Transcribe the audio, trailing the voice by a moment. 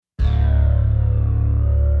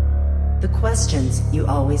The questions you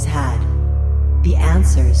always had. The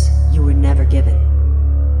answers you were never given.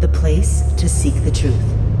 The place to seek the truth.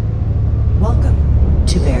 Welcome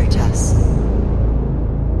to Veritas.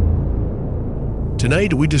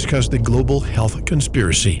 Tonight we discuss the global health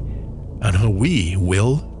conspiracy and how we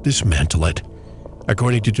will dismantle it.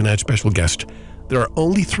 According to tonight's special guest, there are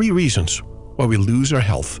only 3 reasons why we lose our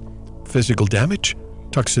health: physical damage,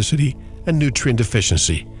 toxicity, and nutrient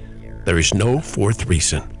deficiency. There is no 4th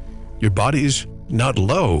reason. Your body is not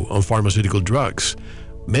low on pharmaceutical drugs.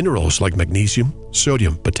 Minerals like magnesium,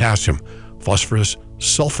 sodium, potassium, phosphorus,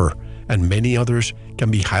 sulfur, and many others can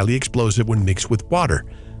be highly explosive when mixed with water.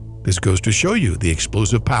 This goes to show you the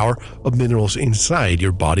explosive power of minerals inside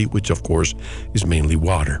your body, which of course is mainly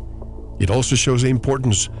water. It also shows the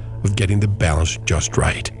importance of getting the balance just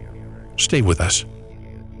right. Stay with us.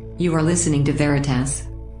 You are listening to Veritas.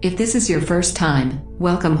 If this is your first time,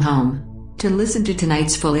 welcome home. To listen to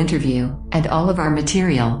tonight's full interview and all of our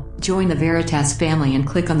material, join the Veritas family and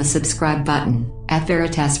click on the subscribe button at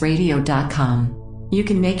veritasradio.com. You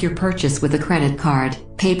can make your purchase with a credit card,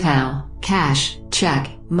 PayPal, cash, check,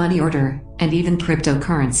 money order, and even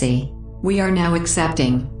cryptocurrency. We are now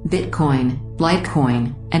accepting Bitcoin,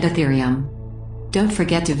 Litecoin, and Ethereum. Don't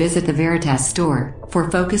forget to visit the Veritas store for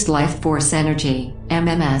Focused Life Force Energy,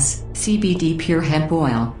 MMS, CBD Pure Hemp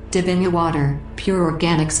Oil, Divinia Water, Pure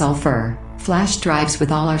Organic Sulfur, flash drives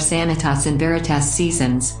with all our Sanitas and Veritas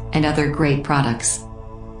seasons, and other great products.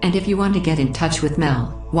 And if you want to get in touch with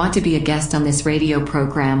Mel, want to be a guest on this radio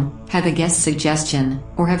program, have a guest suggestion,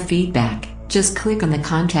 or have feedback, just click on the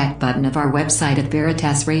contact button of our website at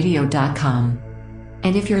veritasradio.com.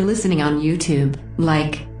 And if you're listening on YouTube,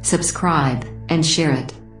 like, subscribe, and share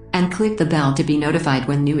it. And click the bell to be notified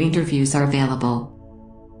when new interviews are available.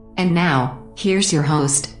 And now, here's your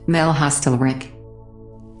host, Mel Hostelrick.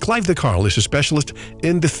 Clive de Carle is a specialist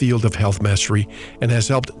in the field of health mastery and has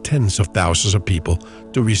helped tens of thousands of people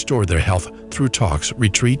to restore their health through talks,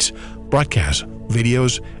 retreats, broadcasts,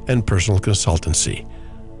 videos, and personal consultancy.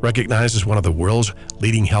 Recognized as one of the world's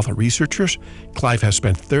leading health researchers, Clive has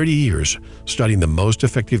spent 30 years studying the most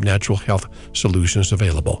effective natural health solutions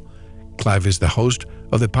available. Clive is the host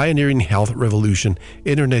of the Pioneering Health Revolution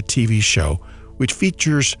internet TV show, which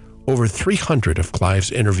features over 300 of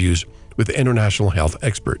Clive's interviews with international health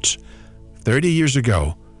experts. 30 years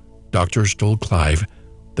ago, doctors told Clive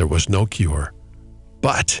there was no cure,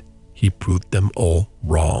 but he proved them all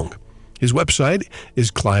wrong. His website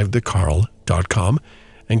is clivedecarle.com,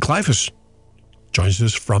 and Clive joins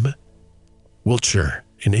us from Wiltshire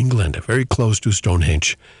in England, very close to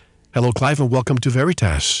Stonehenge. Hello, Clive, and welcome to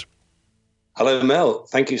Veritas. Hello, Mel.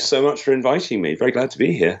 Thank you so much for inviting me. Very glad to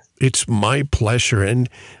be here. It's my pleasure. And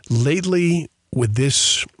lately, with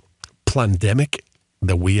this pandemic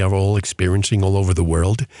that we are all experiencing all over the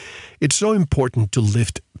world, it's so important to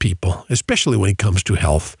lift people, especially when it comes to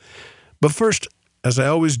health. But first, as I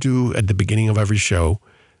always do at the beginning of every show,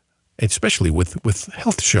 especially with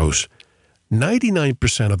health shows,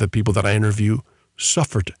 99% of the people that I interview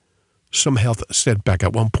suffered some health setback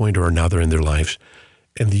at one point or another in their lives.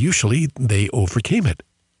 And usually they overcame it.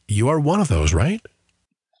 You are one of those, right?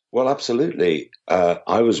 Well, absolutely.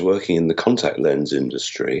 I was working in the contact lens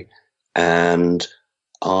industry, and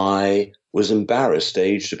I was embarrassed,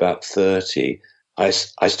 aged about 30. I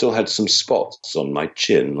still had some spots on my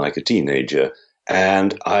chin like a teenager.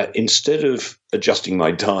 And instead of adjusting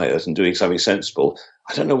my diet and doing something sensible,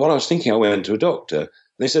 I don't know what I was thinking. I went to a doctor. And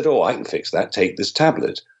they said, "Oh, I can fix that. Take this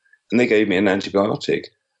tablet." And they gave me an antibiotic.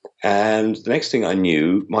 And the next thing I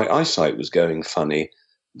knew, my eyesight was going funny.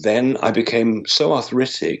 Then I became so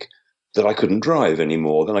arthritic that I couldn't drive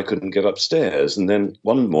anymore. Then I couldn't get upstairs. And then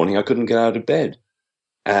one morning I couldn't get out of bed.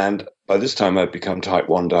 And by this time I'd become type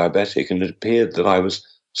 1 diabetic, and it appeared that I was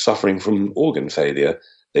suffering from organ failure.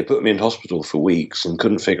 They put me in hospital for weeks and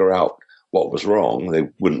couldn't figure out what was wrong. They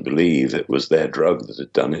wouldn't believe it was their drug that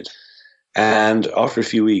had done it. And after a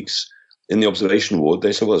few weeks in the observation ward,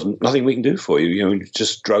 they said, "Well, there's nothing we can do for you. You know,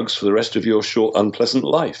 just drugs for the rest of your short, unpleasant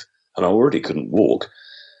life." And I already couldn't walk.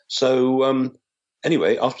 So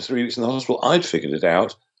anyway, after 3 weeks in the hospital, I'd figured it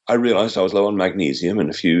out. I realized I was low on magnesium and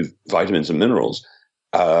a few vitamins and minerals,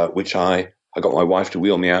 which I got my wife to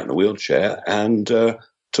wheel me out in a wheelchair, and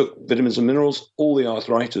took vitamins and minerals. All the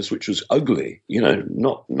arthritis, which was ugly,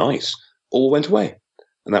 not nice, all went away.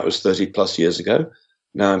 And that was 30 plus years ago.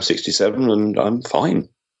 Now I'm 67 and I'm fine.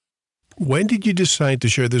 When did you decide to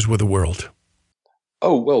share this with the world?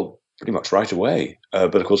 Oh, well, pretty much right away.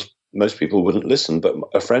 But of course, most people wouldn't listen. But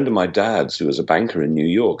a friend of my dad's, who was a banker in New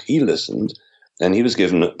York, he listened, and he was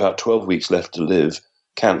given about 12 weeks left to live,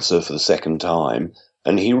 cancer for the second time.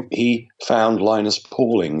 And he found Linus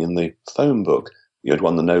Pauling in the phone book. He had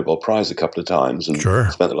won the Nobel Prize a couple of times and Sure.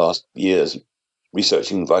 spent the last years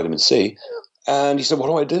researching vitamin C. And he said, what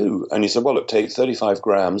do I do? And he said, well, look, take 35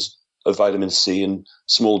 grams of vitamin C in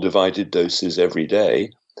small divided doses every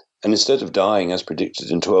day. And instead of dying as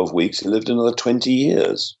predicted in 12 weeks, he lived another 20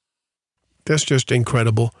 years. That's just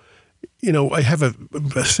incredible. You know, I have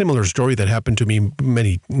a similar story that happened to me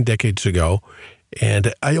many decades ago.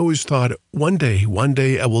 And I always thought, one day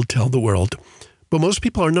I will tell the world. But most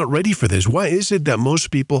people are not ready for this. Why is it that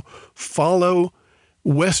most people follow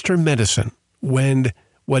Western medicine when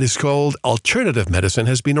what is called alternative medicine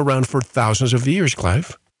has been around for thousands of years,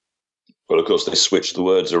 Clive? Well, of course, they switched the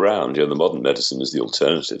words around. The modern medicine is the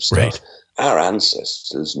alternative stuff. Right. Our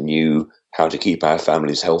ancestors knew how to keep our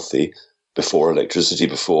families healthy before electricity,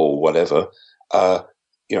 before whatever. Our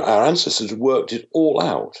ancestors worked it all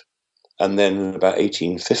out. And then in about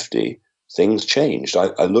 1850, things changed.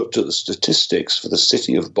 I looked at the statistics for the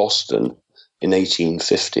city of Boston in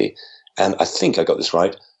 1850, and I think I got this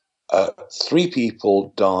right. 3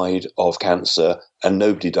 people died of cancer and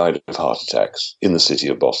nobody died of heart attacks in the city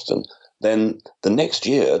of Boston. Then the next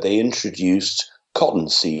year, they introduced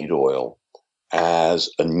cottonseed oil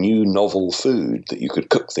as a new novel food that you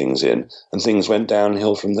could cook things in, and things went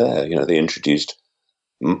downhill from there. They introduced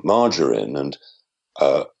margarine and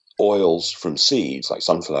oils from seeds like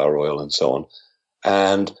sunflower oil and so on.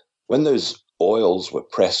 And when those oils were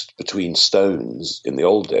pressed between stones in the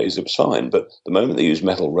old days, it was fine. But the moment they used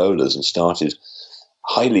metal rollers and started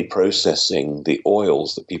highly processing the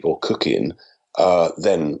oils that people cook in,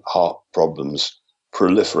 then heart problems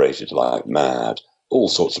proliferated like mad. All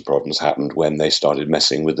sorts of problems happened when they started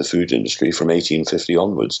messing with the food industry from 1850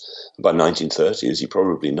 onwards. By 1930, as you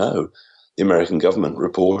probably know, the American government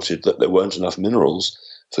reported that there weren't enough minerals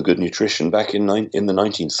for good nutrition back in the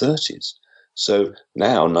 1930s. So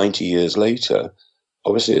now, 90 years later,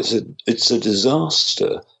 obviously it's a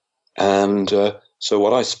disaster. And so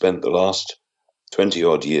what I spent the last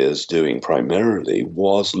 20-odd years doing primarily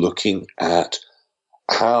was looking at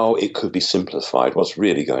how it could be simplified, what's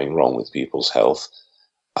really going wrong with people's health.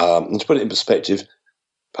 And to put it in perspective,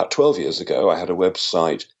 about 12 years ago, I had a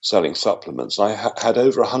website selling supplements. I had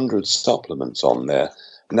over 100 supplements on there.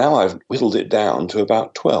 Now I've whittled it down to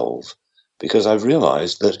about 12 because I've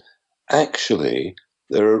realized that actually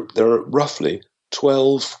there are roughly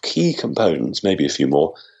 12 key components, maybe a few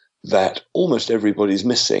more, that almost everybody's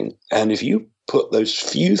missing. And if you put those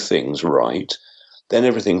few things right, then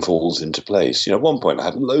everything falls into place. At one point I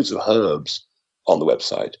had loads of herbs on the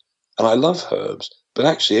website, and I love herbs. But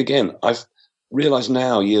actually, again, I've realized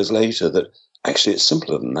now, years later, that actually it's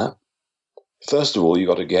simpler than that. First of all, you've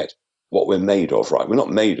got to get what we're made of right. We're not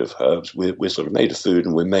made of herbs. We're sort of made of food,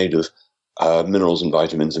 and we're made of minerals and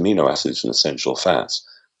vitamins, amino acids, and essential fats.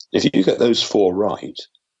 If you get those 4 right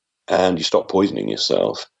and you stop poisoning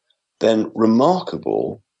yourself, then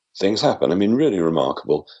remarkable things happen. I mean, really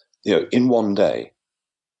remarkable, in one day.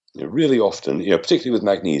 Really often, particularly with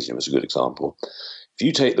magnesium is a good example. If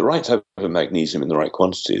you take the right type of magnesium in the right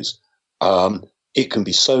quantities, it can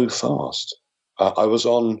be so fast. I was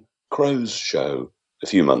on Crow's show a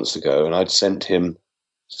few months ago, and I'd sent him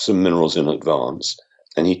some minerals in advance,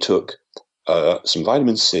 and he took some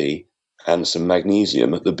vitamin C and some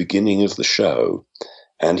magnesium at the beginning of the show,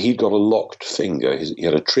 and he'd got a locked finger. He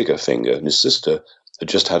had a trigger finger, and his sister had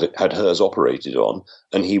just had hers operated on,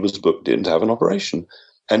 and he was booked in to have an operation.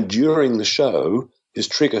 And during the show, his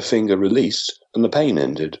trigger finger released, and the pain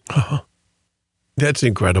ended. That's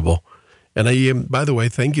incredible. And I, by the way,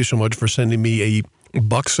 thank you so much for sending me a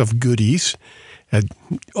box of goodies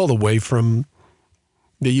all the way from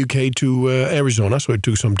the UK to Arizona. So it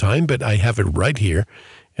took some time, but I have it right here,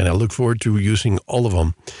 and I look forward to using all of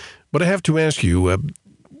them. But I have to ask you,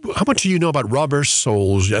 how much do you know about rubber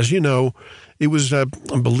soles? As you know, it was, I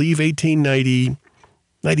believe, 1890...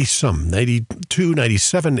 92,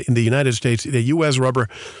 97 in the United States, the U.S. Rubber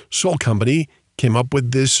Sole Company came up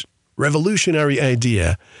with this revolutionary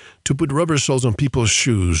idea to put rubber soles on people's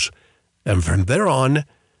shoes. And from there on,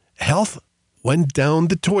 health went down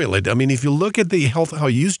the toilet. I mean, if you look at the health, how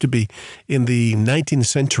it used to be in the 19th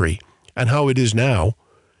century and how it is now,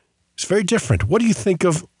 it's very different. What do you think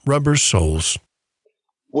of rubber soles?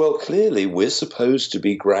 Well, clearly we're supposed to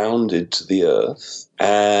be grounded to the earth,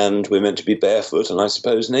 and we're meant to be barefoot and I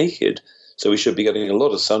suppose naked. So we should be getting a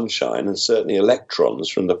lot of sunshine and certainly electrons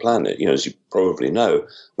from the planet. As you probably know,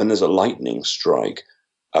 when there's a lightning strike,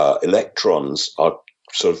 electrons are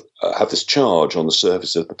sort of have this charge on the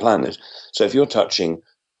surface of the planet. So if you're touching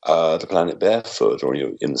the planet barefoot, or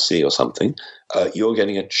you're in the sea or something, you're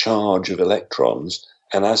getting a charge of electrons,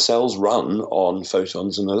 And our cells run on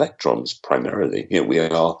photons and electrons primarily. We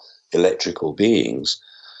are electrical beings.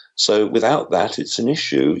 So without that, it's an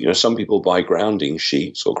issue. Some people buy grounding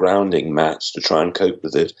sheets or grounding mats to try and cope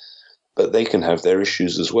with it, but they can have their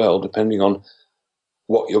issues as well, depending on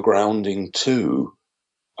what you're grounding to.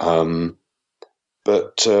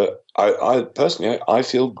 But I personally, I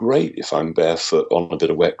feel great if I'm barefoot on a bit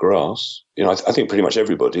of wet grass. I think pretty much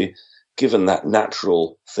everybody, given that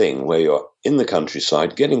natural thing where you're in the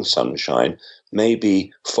countryside, getting sunshine,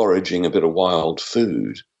 maybe foraging a bit of wild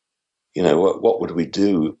food. What would we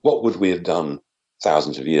do? What would we have done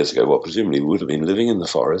thousands of years ago? Well, presumably we would have been living in the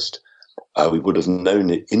forest. We would have known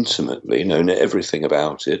it intimately, known everything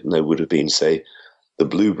about it, and there would have been, say, the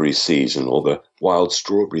blueberry season or the wild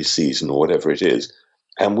strawberry season or whatever it is.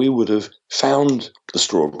 And we would have found the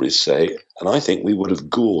strawberries, say, and I think we would have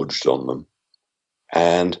gorged on them.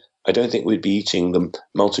 And I don't think we'd be eating the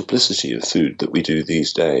multiplicity of food that we do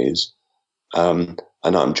these days. I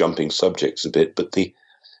know I'm jumping subjects a bit, but the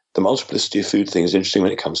multiplicity of food thing is interesting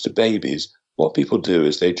when it comes to babies. What people do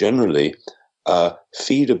is they generally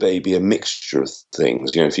feed a baby a mixture of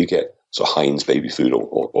things. If you get sort of Heinz baby food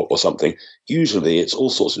or something, usually it's all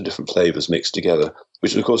sorts of different flavors mixed together,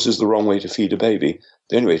 which of course is the wrong way to feed a baby.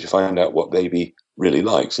 The only way to find out what baby really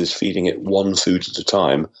likes is feeding it one food at a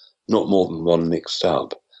time, not more than one mixed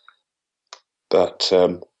up. But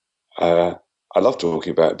I love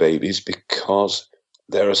talking about babies because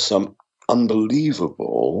there are some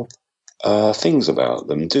unbelievable things about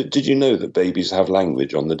them. Did you know that babies have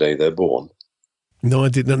language on the day they're born? No, I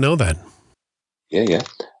did not know that. Yeah.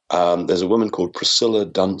 There's a woman called Priscilla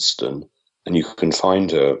Dunstan, and you can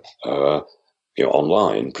find her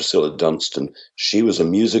online, Priscilla Dunstan. She was a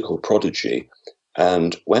musical prodigy,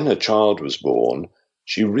 and when her child was born,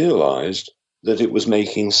 she realized that it was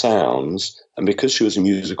making sounds, and because she was a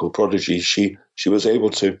musical prodigy, she was able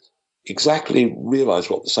to exactly realize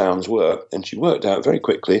what the sounds were, and she worked out very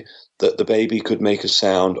quickly that the baby could make a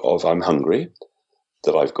sound of I'm hungry,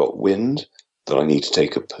 that I've got wind, that I need to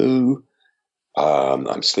take a poo,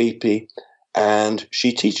 I'm sleepy, and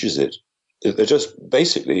she teaches it. They're just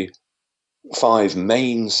basically 5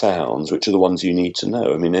 main sounds, which are the ones you need to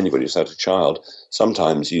know. I mean, anybody who's had a child,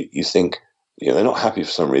 sometimes you think, they're not happy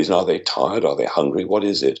for some reason. Are they tired? Are they hungry? What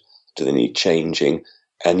is it? Do they need changing?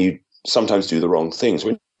 And you sometimes do the wrong things.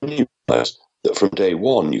 When you realize that from day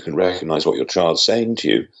one you can recognize what your child's saying to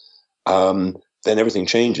you, then everything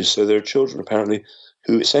changes. So there are children apparently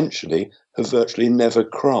who essentially have virtually never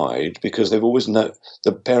cried because the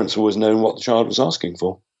parents have always known what the child was asking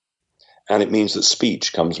for. And it means that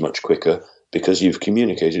speech comes much quicker because you've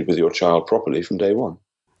communicated with your child properly from day one.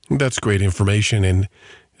 That's great information. And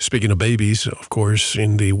speaking of babies, of course,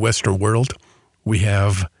 in the Western world, we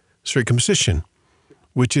have circumcision,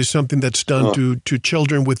 which is something that's done to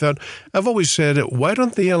children without... I've always said, why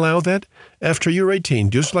don't they allow that after you're 18?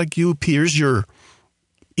 Just like you pierce your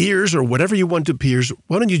ears or whatever you want to pierce,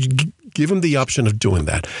 why don't you give them the option of doing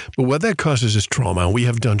that? But what that causes is trauma, and we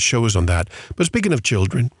have done shows on that. But speaking of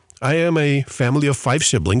children, I am a family of 5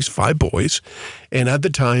 siblings, 5 boys, and at the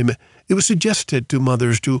time, it was suggested to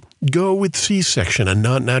mothers to go with C-section and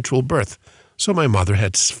not natural birth. So my mother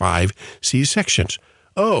had 5 C-sections.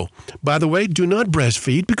 Oh, by the way, do not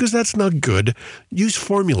breastfeed because that's not good. Use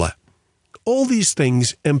formula. All these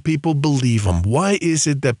things, and people believe them. Why is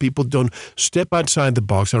it that people don't step outside the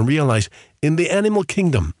box and realize in the animal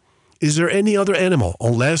kingdom, is there any other animal,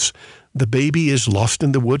 unless the baby is lost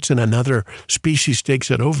in the woods and another species takes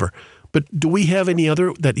it over? But do we have any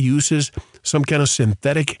other that uses some kind of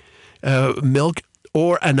synthetic milk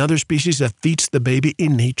or another species that feeds the baby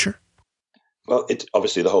in nature? Well,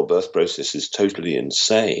 obviously the whole birth process is totally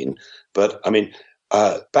insane. But I mean,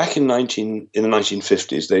 back in the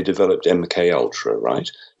 1950s, they developed MK Ultra, right?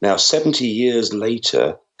 Now, 70 years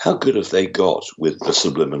later, how good have they got with the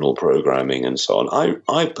subliminal programming and so on?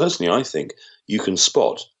 I personally think you can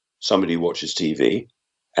spot somebody who watches TV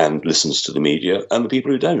and listens to the media and the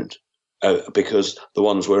people who don't. Because the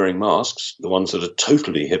ones wearing masks, the ones that are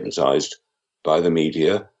totally hypnotized by the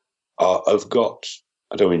media, have got,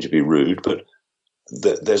 I don't mean to be rude, but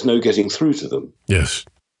there's no getting through to them. Yes.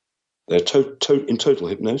 They're in total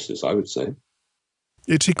hypnosis, I would say.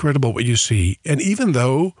 It's incredible what you see. And even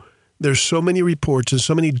though there's so many reports and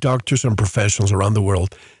so many doctors and professionals around the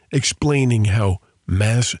world explaining how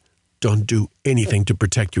masks don't do anything to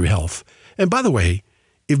protect your health. And by the way,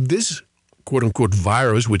 if this quote-unquote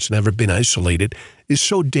virus, which never been isolated, is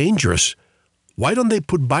so dangerous, why don't they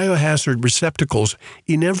put biohazard receptacles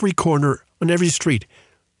in every corner on every street?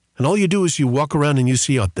 And all you do is you walk around and you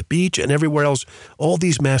see at the beach and everywhere else, all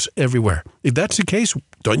these masks everywhere. If that's the case,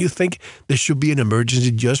 Don't you think there should be an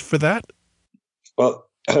emergency just for that? Well,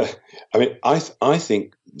 I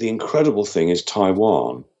think the incredible thing is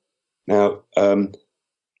Taiwan. Now,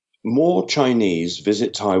 more Chinese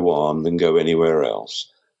visit Taiwan than go anywhere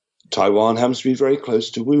else. Taiwan happens to be very close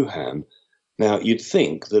to Wuhan. Now, you'd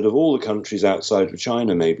think that of all the countries outside of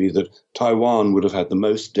China, maybe, that Taiwan would have had the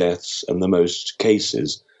most deaths and the most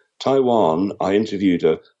cases. Taiwan, I interviewed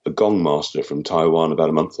a gong master from Taiwan about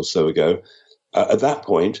a month or so ago. At that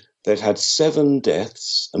point, they'd had 7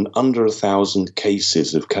 deaths and under 1,000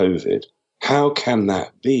 cases of COVID. How can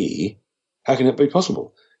that be? How can it be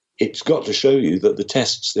possible? It's got to show you that the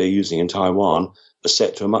tests they're using in Taiwan are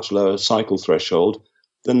set to a much lower cycle threshold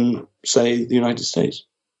than, say, the United States.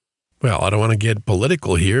 Well, I don't want to get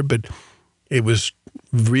political here, but it was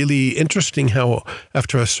really interesting how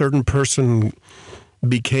after a certain person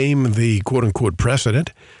became the quote-unquote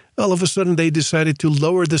president, all of a sudden they decided to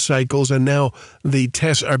lower the cycles, and now the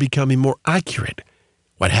tests are becoming more accurate.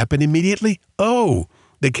 What happened immediately? Oh,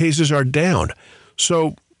 the cases are down.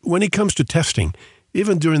 So when it comes to testing,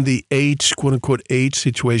 even during the AIDS, quote-unquote AIDS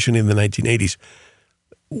situation in the 1980s,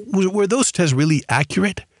 were those tests really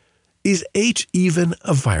accurate? Is AIDS even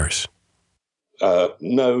a virus? No,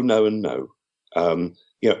 and no.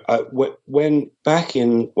 When back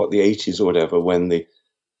in the 80s or whatever, when the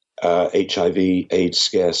HIV/AIDS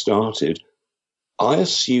scare started, I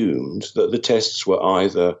assumed that the tests were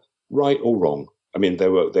either right or wrong. I mean, they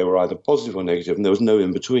were either positive or negative, and there was no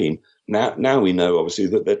in between. Now we know, obviously,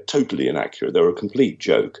 that they're totally inaccurate. They're a complete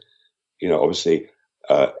joke. Obviously,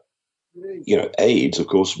 AIDS, of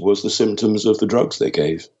course, was the symptoms of the drugs they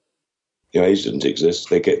gave. AIDS didn't exist.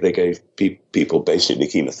 They gave people basically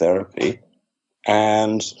chemotherapy,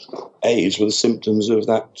 and AIDS were the symptoms of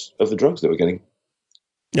the drugs they were getting.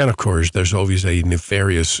 And of course, there's always a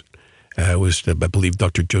nefarious, I believe,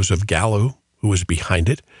 Dr. Joseph Gallo, who was behind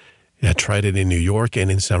it. He tried it in New York and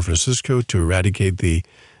in San Francisco to eradicate the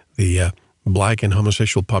black and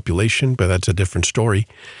homosexual population, but that's a different story.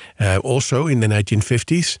 Also, in the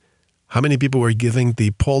 1950s, how many people were giving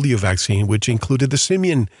the polio vaccine, which included the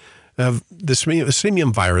simian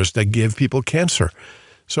virus that gave people cancer?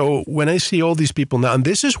 So when I see all these people now, and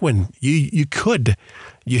this is when you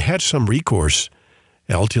had some recourse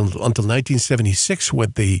until 1976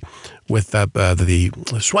 with the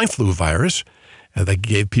swine flu virus that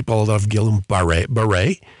gave people a lot of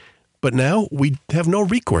Guillain-Barré. But now we have no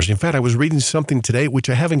recourse. In fact, I was reading something today, which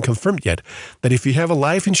I haven't confirmed yet, that if you have a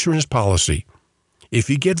life insurance policy, if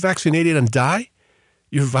you get vaccinated and die,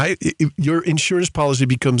 your insurance policy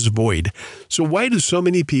becomes void. So why do so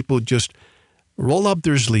many people just roll up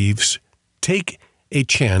their sleeves, take a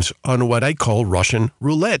chance on what I call Russian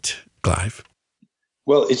roulette, Clive?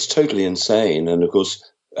 Well, it's totally insane. And of course,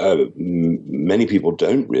 many people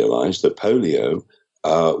don't realize that polio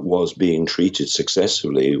was being treated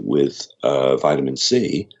successfully with vitamin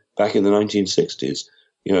C back in the 1960s.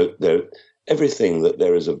 Everything that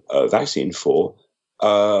there is a vaccine for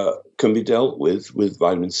can be dealt with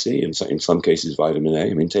vitamin C, and in some cases vitamin A.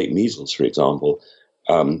 I mean, take measles, for example.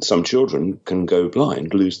 Some children can go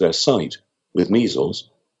blind, lose their sight with measles,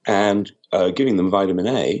 and giving them vitamin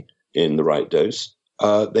A in the right dose,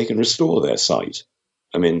 they can restore their sight.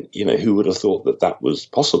 I mean, who would have thought that was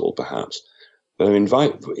possible, perhaps? But I mean,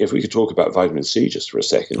 if we could talk about vitamin C just for a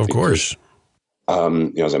second. Of course.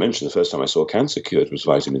 As I mentioned, the first time I saw cancer cured was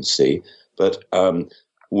vitamin C. But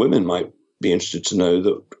women might be interested to know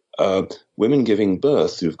that women giving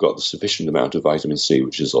birth who've got the sufficient amount of vitamin C,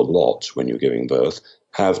 which is a lot when you're giving birth,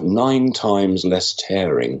 have 9 times less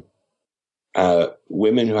tearing.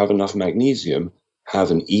 Women who have enough magnesium have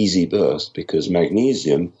an easy birth because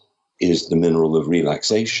magnesium is the mineral of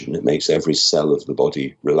relaxation. It makes every cell of the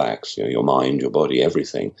body relax, your mind, your body,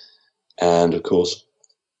 everything. And of course,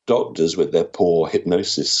 doctors with their poor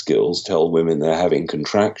hypnosis skills tell women they're having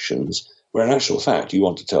contractions, where in actual fact, you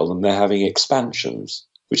want to tell them they're having expansions,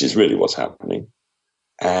 which is really what's happening.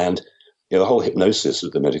 And the whole hypnosis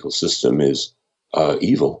of the medical system is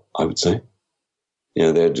evil, I would say.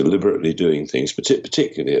 They're deliberately doing things,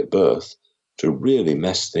 particularly at birth, to really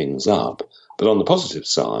mess things up. But on the positive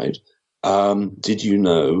side, did you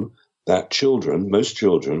know that most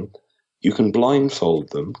children, you can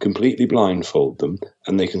completely blindfold them,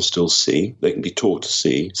 and they can still see. They can be taught to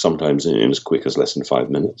see, sometimes in as quick as less than 5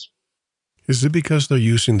 minutes. Is it because they're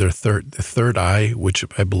using their third eye, which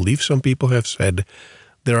I believe some people have said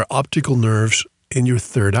there are optical nerves in your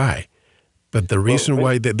third eye? But the reason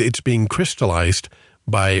why it's being crystallized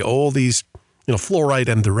by all these, fluoride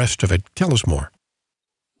and the rest of it. Tell us more.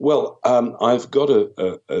 Well, I've got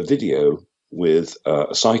a video with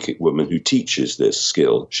a psychic woman who teaches this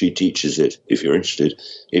skill. She teaches it, if you're interested.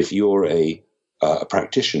 If you're a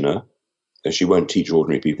practitioner, and she won't teach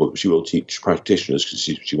ordinary people, but she will teach practitioners because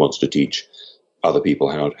she wants to teach other people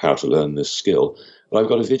how to learn this skill. But I've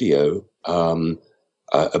got a video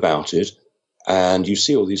about it, and you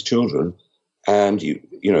see all these children, and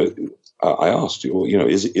I asked,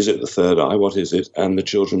 is it the third eye? What is it? And the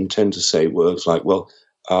children tend to say words like, well,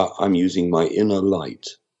 I'm using my inner light.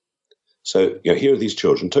 So here are these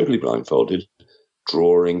children totally blindfolded,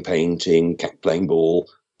 drawing, painting, playing ball,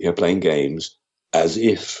 playing games, as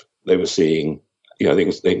if they were seeing, they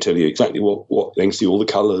can tell you exactly what they can see, all the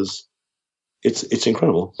colors. It's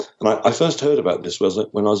incredible. And I first heard about this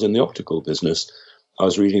when I was in the optical business. I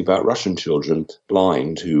was reading about Russian children,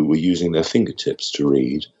 blind, who were using their fingertips to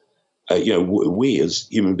read. We as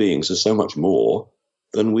human beings are so much more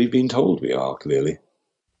than we've been told we are, clearly.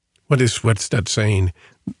 What's that saying?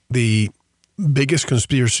 The biggest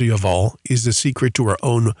conspiracy of all is the secret to our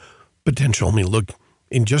own potential. I mean, look,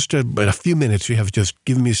 in just a few minutes, you have just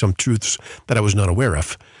given me some truths that I was not aware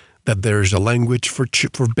of. That there's a language for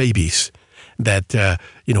babies. That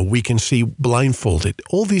we can see blindfolded.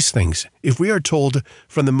 All these things. If we are told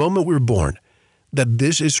from the moment we're born that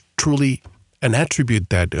this is truly an attribute,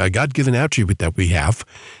 that a God-given attribute that we have,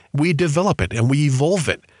 we develop it and we evolve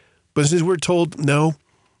it. But since we're told no.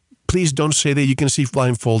 Please don't say that you can see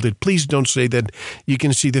blindfolded. Please don't say that you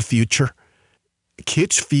can see the future.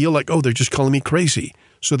 Kids feel like, they're just calling me crazy.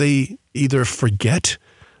 So they either forget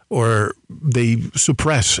or they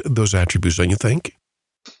suppress those attributes, don't you think?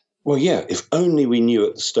 Well, yeah, if only we knew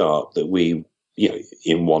at the start that we,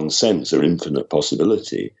 in one sense, are infinite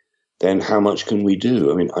possibility, then how much can we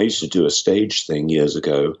do? I mean, I used to do a stage thing years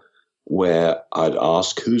ago where I'd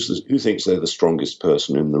ask who thinks they're the strongest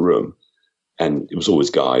person in the room. And it was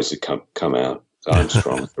always guys that come out. I'm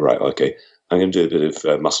strong. Right, okay. I'm going to do a bit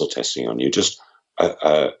of muscle testing on you. Just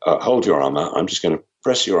hold your arm out. I'm just going to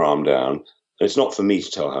press your arm down. And it's not for me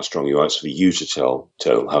to tell how strong you are. It's for you to tell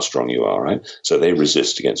how strong you are, right? So they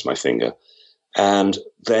resist against my finger. And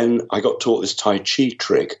then I got taught this Tai Chi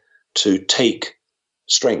trick to take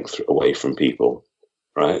strength away from people,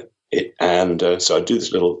 right? So I do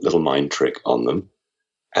this little mind trick on them.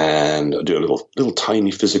 And I do a little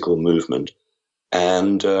tiny physical movement.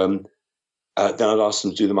 And then I'd ask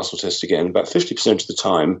them to do the muscle test again. About 50% of the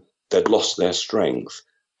time, they'd lost their strength.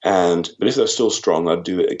 But if they're still strong, I'd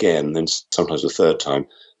do it again, then sometimes a third time.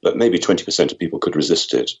 But maybe 20% of people could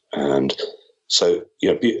resist it. And so,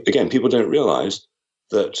 again, people don't realize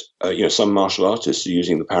that, some martial artists are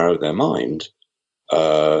using the power of their mind.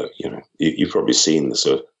 You've probably seen the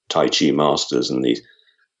sort of Tai Chi masters and these,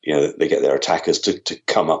 they get their attackers to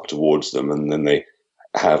come up towards them, and then they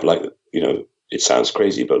have it sounds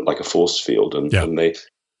crazy, but like a force field, and their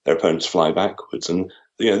opponents fly backwards. And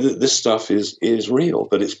this stuff is real,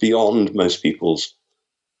 but it's beyond most people's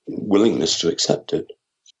willingness to accept it.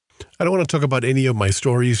 I don't want to talk about any of my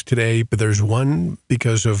stories today, but there's one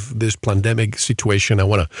because of this pandemic situation. I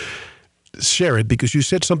want to share it because you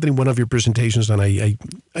said something in one of your presentations, and I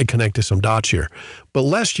connected some dots here. But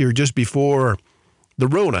last year, just before the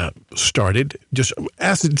Rona started, just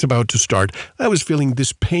as it's about to start, I was feeling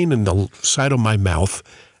this pain in the side of my mouth.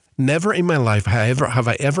 Never in my life have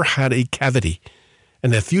I ever had a cavity.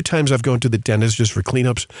 And the few times I've gone to the dentist just for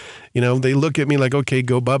cleanups, they look at me like, okay,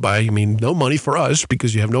 go bye-bye. I mean, no money for us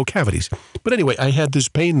because you have no cavities. But anyway, I had this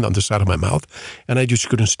pain on the side of my mouth, and I just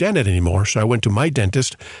couldn't stand it anymore. So I went to my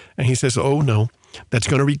dentist, and he says, oh, no, that's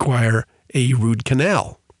going to require a root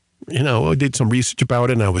canal. I did some research about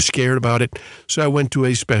it, and I was scared about it. So I went to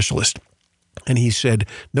a specialist, and he said,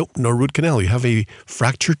 nope, no root canal. You have a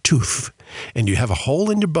fractured tooth, and you have a hole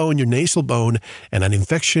in your bone, your nasal bone, and an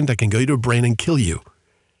infection that can go to your brain and kill you.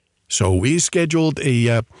 So we scheduled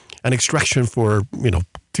an extraction for,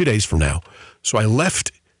 2 days from now. So I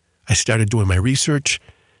left. I started doing my research.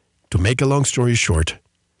 To make a long story short,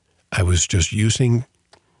 I was just using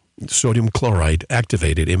sodium chloride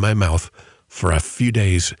activated in my mouth for a few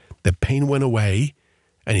days. The pain went away,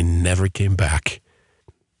 and it never came back.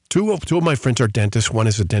 Two of my friends are dentists. One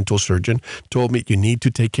is a dental surgeon. Told me, you need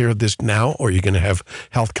to take care of this now, or you're going to have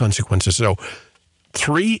health consequences. So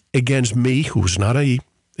 3 against me, who's not a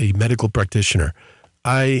medical practitioner.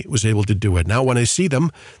 I was able to do it. Now, when I see them,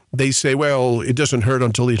 they say, well, it doesn't hurt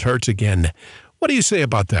until it hurts again. What do you say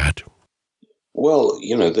about that? Well,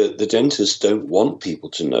 the dentists don't want people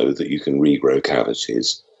to know that you can regrow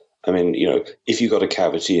cavities. I mean, if you got a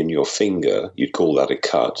cavity in your finger, you'd call that a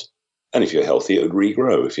cut. And if you're healthy, it would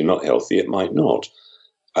regrow. If you're not healthy, it might not.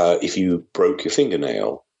 If you broke your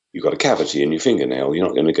fingernail, you've got a cavity in your fingernail, you're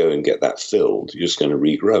not going to go and get that filled. You're just going to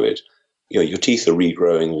regrow it. your teeth are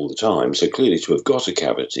regrowing all the time. So clearly, to have got a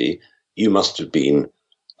cavity, you must have been,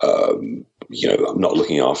 not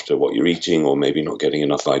looking after what you're eating, or maybe not getting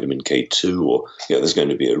enough vitamin K2, or there's going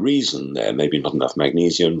to be a reason there. Maybe not enough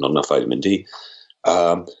magnesium, not enough vitamin D.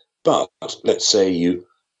 But let's say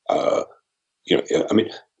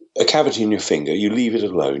a cavity in your finger, you leave it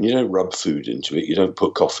alone. You don't rub food into it. You don't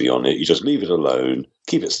put coffee on it. You just leave it alone,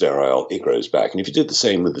 keep it sterile, it grows back. And if you did the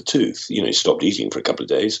same with the tooth, you stopped eating for a couple of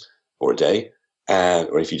days or a day,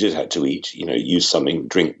 or if you did have to eat, use something,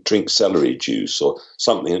 drink celery juice or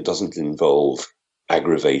something that doesn't involve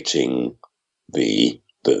aggravating the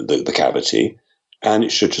cavity, and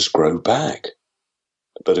it should just grow back.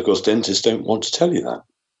 But of course, dentists don't want to tell you that.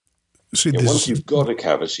 Once you've got a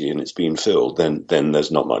cavity and it's been filled, then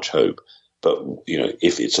there's not much hope. But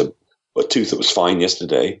if it's a tooth that was fine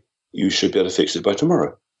yesterday, you should be able to fix it by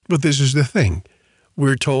tomorrow. But this is the thing.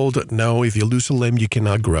 We're told, no, if you lose a limb, you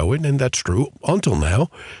cannot grow it, and that's true until now.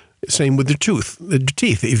 Same with the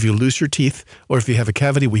teeth. If you lose your teeth or if you have a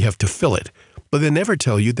cavity, we have to fill it. But they never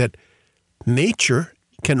tell you that nature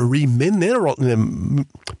can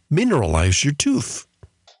remineralize your tooth.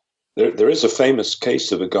 There is a famous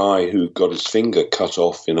case of a guy who got his finger cut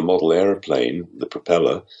off in a model airplane, the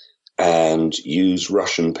propeller, and used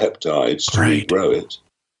Russian peptides to regrow it.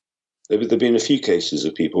 There have been a few cases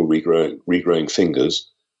of people regrowing fingers,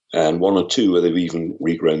 and one or two where they've even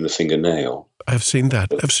regrown the fingernail. I've seen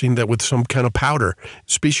that. I've seen that with some kind of powder.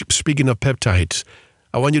 Speaking of peptides,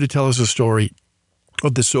 I want you to tell us a story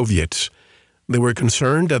of the Soviets. They were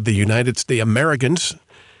concerned that the Americans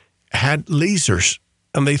had lasers.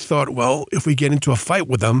 And they thought, well, if we get into a fight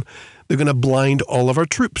with them, they're going to blind all of our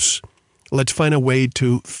troops. Let's find a way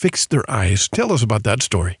to fix their eyes. Tell us about that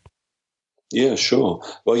story. Yeah, sure.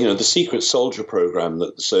 Well, the secret soldier program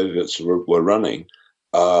that the Soviets were running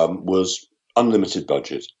was unlimited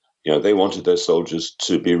budget. They wanted their soldiers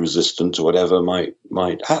to be resistant to whatever might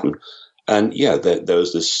happen. And there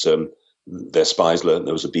was this, their spies learned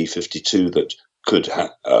there was a B-52 that could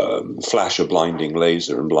flash a blinding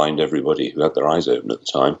laser and blind everybody who had their eyes open at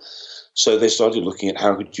the time. So they started looking at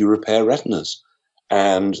how could you repair retinas.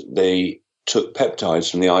 And they took peptides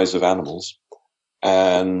from the eyes of animals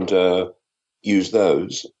and used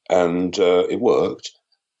those, and it worked.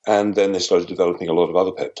 And then they started developing a lot of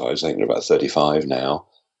other peptides. I think there are about 35 now.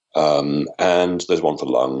 And there's one for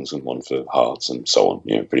lungs and one for hearts and so on,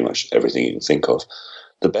 pretty much everything you can think of.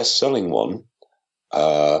 The best-selling one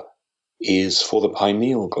is for the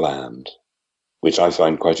pineal gland, which I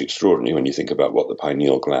find quite extraordinary when you think about what the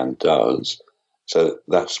pineal gland does. So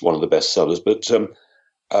that's one of the best sellers. But so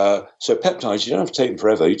peptides, you don't have to take them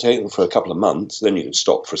forever. You take them for a couple of months, then you can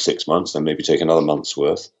stop for 6 months, then maybe take another month's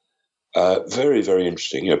worth. Very, very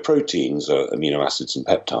interesting. Proteins are amino acids and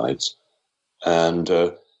peptides. And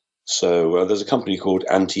so there's a company called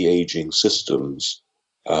Anti-Aging Systems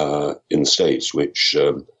in the States, which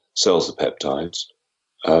sells the peptides.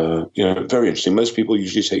 Very interesting. Most people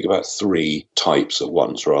usually take about 3 types at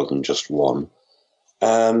once rather than just one.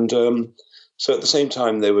 And so at the same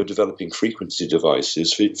time, they were developing frequency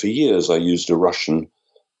devices. For years, I used a Russian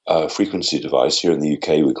frequency device. Here in the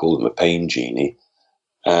UK, we call them a pain genie.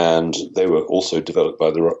 And they were also developed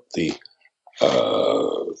by the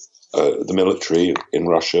military in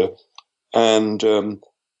Russia. And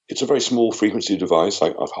it's a very small frequency device.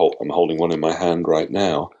 I'm holding one in my hand right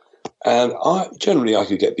now. And generally, I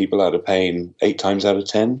could get people out of pain 8 times out of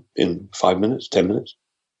 10 in 5 minutes, 10 minutes,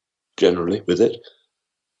 generally with it.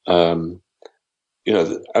 And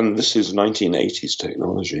this is 1980s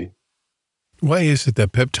technology. Why is it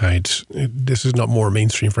that peptides, this is not more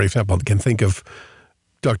mainstream, for example, I can think of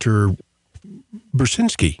Dr.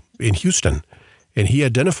 Brzezinski in Houston, and he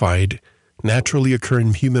identified naturally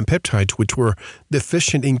occurring human peptides which were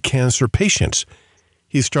deficient in cancer patients.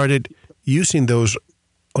 He started using those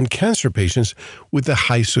on cancer patients with a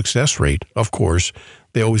high success rate. Of course,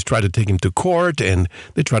 they always try to take him to court and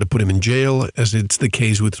they try to put him in jail, as it's the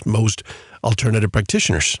case with most alternative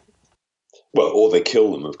practitioners. Well, or they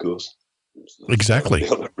kill them, of course. Exactly.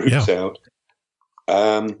 The other routes out.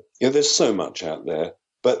 There's so much out there.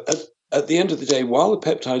 But at the end of the day, while the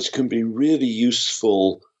peptides can be really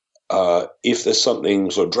useful, if there's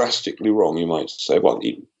something sort of drastically wrong, you might say, well,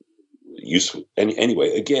 useful.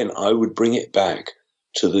 Anyway, again, I would bring it back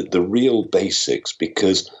to the real basics,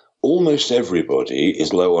 because almost everybody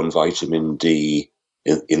is low on vitamin D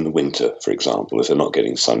in the winter, for example, if they're not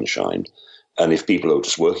getting sunshine. And if people are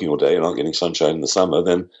just working all day and aren't getting sunshine in the summer,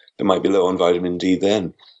 then they might be low on vitamin D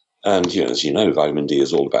then. And, as you know, vitamin D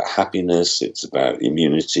is all about happiness. It's about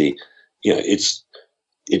immunity. It's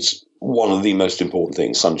one of the most important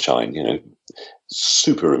things, sunshine.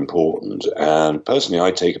 super important. And personally,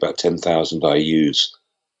 I take about 10,000 IUs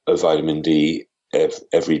of vitamin D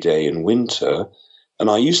every day in winter. And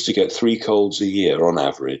I used to get 3 colds a year on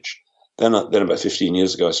average. Then about 15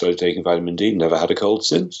 years ago, I started taking vitamin D, never had a cold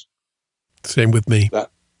since. Same with me.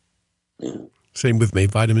 Yeah. Same with me.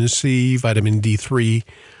 Vitamin C, vitamin D3,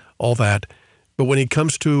 all that. But when it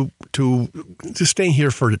comes to staying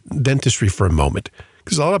here for dentistry for a moment,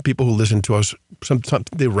 because a lot of people who listen to us, sometimes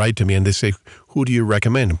they write to me and they say, who do you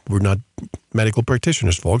recommend? We're not medical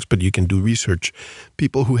practitioners, folks, but you can do research.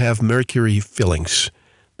 People who have mercury fillings.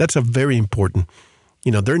 That's a very important,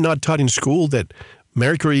 they're not taught in school that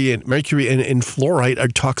mercury and fluoride are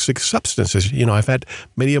toxic substances. I've had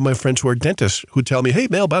many of my friends who are dentists who tell me, hey,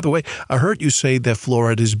 Mel, by the way, I heard you say that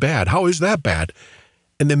fluoride is bad. How is that bad?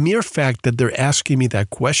 And the mere fact that they're asking me that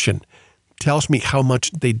question tells me how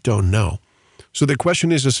much they don't know. So the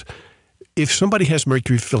question is if somebody has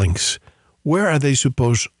mercury fillings, where are they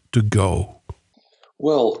supposed to go?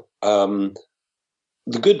 Well, the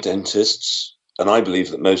good dentists, and I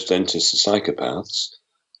believe that most dentists are psychopaths,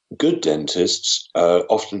 good dentists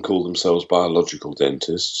often call themselves biological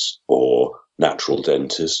dentists or natural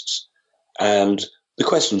dentists. And the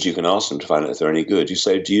questions you can ask them to find out if they're any good, you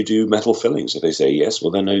say, do you do metal fillings? If they say yes,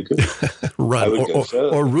 well, they're no good. Right.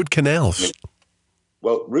 Or root canals.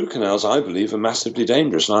 Well, root canals, I believe, are massively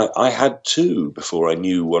dangerous. And I had 2 before I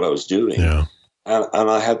knew what I was doing. Yeah. And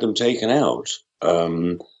I had them taken out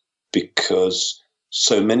because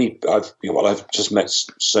so many, I've just met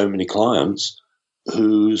so many clients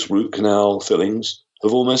whose root canal fillings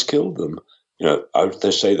have almost killed them.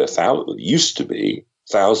 They say there used to be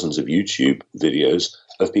thousands of YouTube videos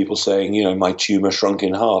of people saying, my tumor shrunk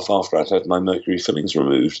in half after I'd had my mercury fillings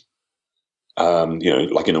removed,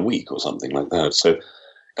 like in a week or something like that. So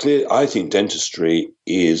I think dentistry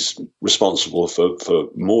is responsible for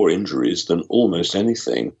more injuries than almost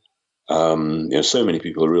anything. So many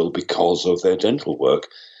people are ill because of their dental work.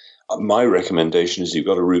 My recommendation is you've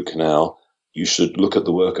got a root canal, you should look at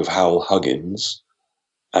the work of Hal Huggins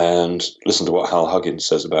and listen to what Hal Huggins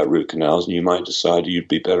says about root canals, and you might decide you'd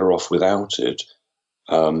be better off without it.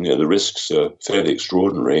 The risks are fairly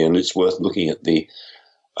extraordinary, and it's worth looking at the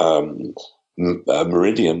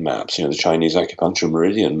meridian maps, the Chinese acupuncture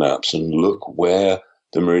meridian maps, and look where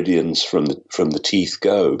the meridians from the teeth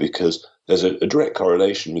go, because there's a direct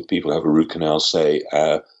correlation with people who have a root canal, say,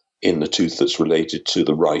 in the tooth that's related to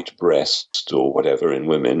the right breast or whatever in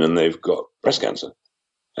women, and they've got breast cancer.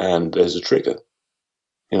 And there's a trigger.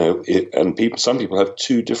 Some people have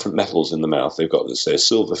 2 different metals in the mouth. They've got, let's say, a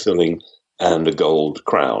silver filling and a gold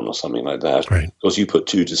crown or something like that. Right. Because you put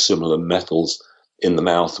 2 dissimilar metals in the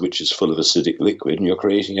mouth, which is full of acidic liquid, and you're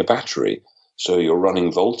creating a battery. So you're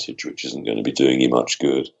running voltage, which isn't going to be doing you much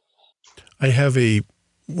good.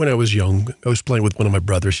 When I was young, I was playing with one of my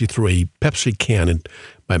brothers. He threw a Pepsi can in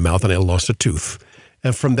my mouth, and I lost a tooth.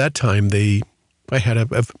 And from that time, I had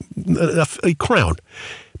a crown.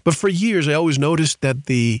 But for years, I always noticed that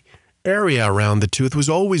the area around the tooth was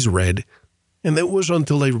always red. And that was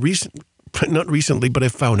until not recently, but I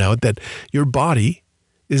found out that your body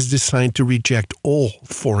is designed to reject all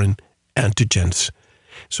foreign antigens.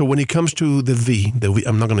 So when it comes to the V,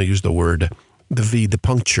 I'm not going to use the word, the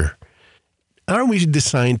puncture, aren't we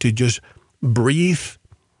designed to just breathe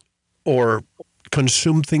or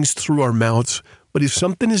consume things through our mouths? But if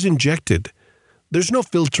something is injected, there's no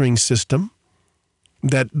filtering system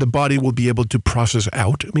that the body will be able to process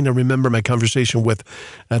out. I remember my conversation with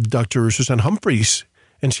Dr. Susan Humphreys,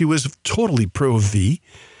 and she was totally pro-V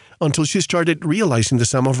until she started realizing that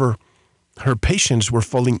some of her patients were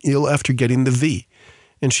falling ill after getting the V.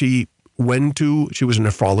 And she was a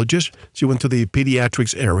nephrologist. She went to the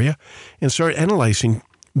pediatrics area and started analyzing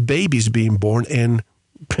babies being born and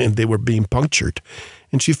they were being punctured.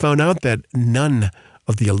 And she found out that none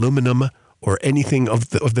of the aluminum or anything of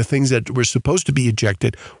the things that were supposed to be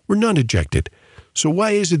ejected were not ejected. So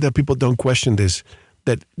why is it that people don't question this,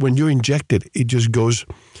 that when you're injected, it just goes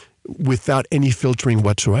without any filtering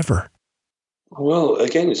whatsoever? Well,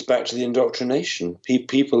 again, it's back to the indoctrination.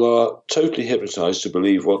 People are totally hypnotized to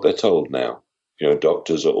believe what they're told now.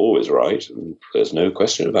 Doctors are always right, and there's no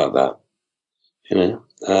question about that.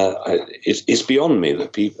 It's beyond me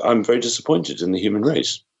that I'm very disappointed in the human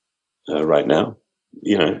race right now.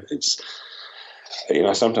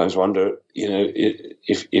 I sometimes wonder,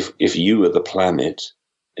 if you were the planet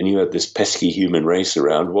and you had this pesky human race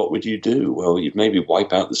around, what would you do? Well, you'd maybe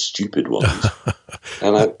wipe out the stupid ones.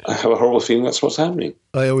 And I have a horrible feeling that's what's happening.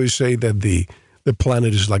 I always say that the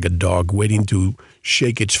planet is like a dog waiting to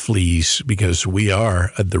shake its fleas because we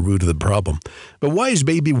are at the root of the problem. But why is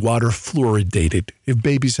baby water fluoridated if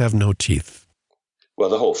babies have no teeth? Well,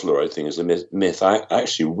 the whole fluoride thing is a myth. I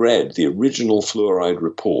actually read the original fluoride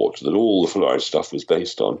report that all the fluoride stuff was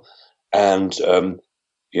based on. And, I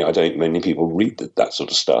don't think many people read that sort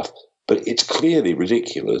of stuff, but it's clearly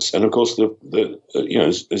ridiculous. And of course, as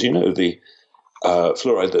you know, the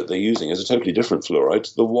fluoride that they're using is a totally different fluoride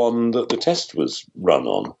to the one that the test was run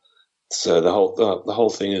on. So the whole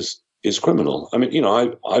thing is criminal. I mean,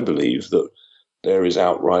 I believe that there is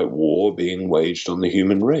outright war being waged on the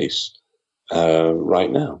human race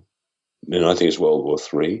right now. I think it's World War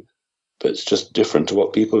III, but it's just different to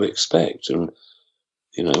what people expect. And,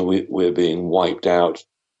 we're being wiped out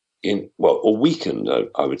or weakened,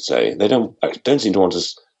 I would say. They don't seem to want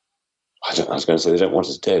us. I was going to say they don't want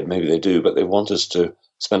us dead. Maybe they do, but they want us to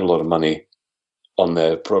spend a lot of money on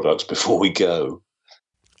their products before we go.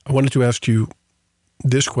 I wanted to ask you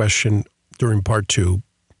this question during part 2,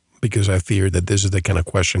 because I fear that this is the kind of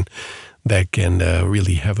question that can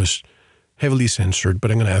really have us heavily censored, but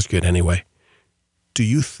I'm going to ask you it anyway. Do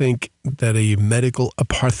you think that a medical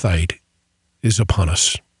apartheid is upon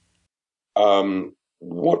us?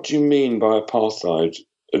 What do you mean by apartheid?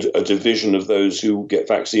 A division of those who get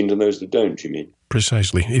vaccinated and those that don't, you mean?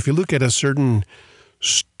 Precisely. If you look at a certain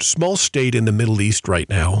small state in the Middle East right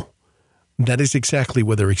now, that is exactly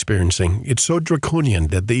what they're experiencing. It's so draconian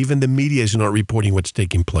that even the media is not reporting what's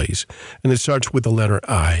taking place. And it starts with the letter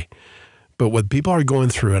I. But what people are going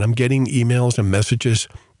through, and I'm getting emails and messages,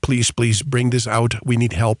 please bring this out. We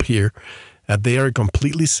need help here. They are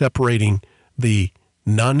completely separating the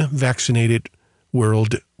non-vaccinated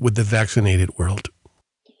world with the vaccinated world.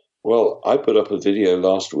 Well, I put up a video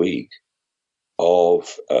last week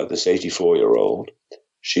of this 84-year-old.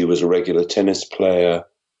 She was a regular tennis player,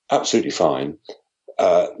 absolutely fine,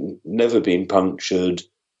 never been punctured,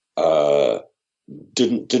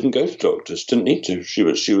 didn't go to doctors, didn't need to. She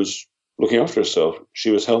was looking after herself.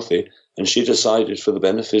 She was healthy, and she decided for the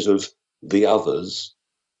benefit of the others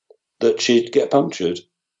that she'd get punctured.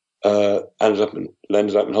 Ended up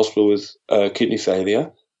in hospital with kidney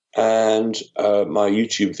failure. And my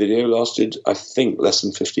YouTube video lasted, I think, less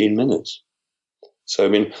than 15 minutes. So, I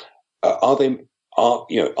mean, are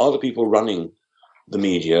the people running the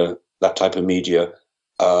media, that type of media,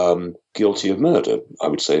 guilty of murder? I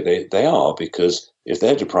would say they are, because if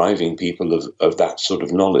they're depriving people of that sort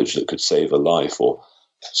of knowledge that could save a life or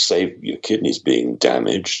save your kidneys being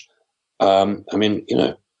damaged,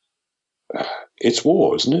 it's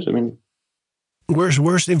war, isn't it? I mean,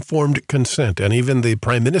 Where's informed consent? And even the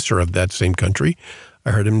prime minister of that same country,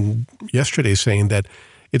 I heard him yesterday saying that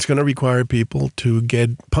it's going to require people to get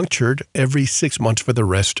punctured every 6 months for the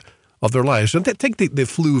rest of their lives. And take the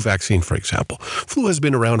flu vaccine, for example. Flu has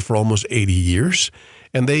been around for almost 80 years.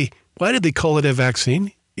 And why did they call it a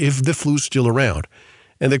vaccine if the flu's still around?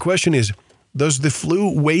 And the question is, does the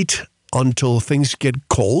flu wait until things get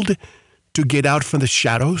cold to get out from the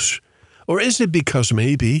shadows? Or is it because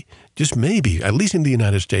maybe, just maybe, at least in the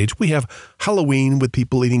United States, we have Halloween with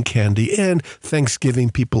people eating candy and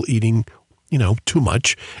Thanksgiving people eating, too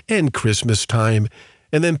much, and Christmas time,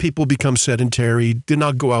 and then people become sedentary, do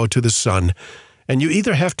not go out to the sun, and you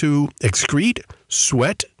either have to excrete,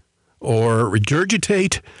 sweat, or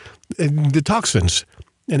regurgitate the toxins.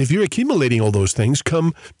 And if you're accumulating all those things,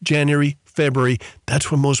 come January, February, that's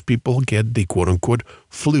when most people get the quote-unquote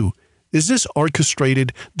flu. Is this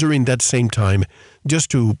orchestrated during that same time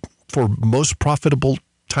for most profitable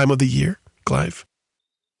time of the year, Clive?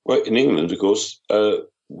 Well, in England, of course,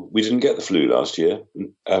 we didn't get the flu last year.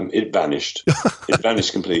 It vanished. It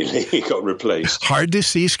vanished completely. It got replaced. Heart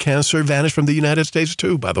disease, cancer vanished from the United States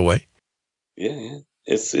too, by the way. Yeah.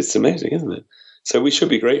 It's amazing, isn't it? So we should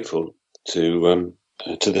be grateful to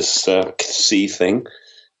this C thing.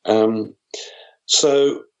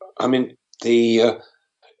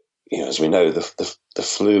 As we know, the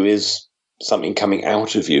flu is something coming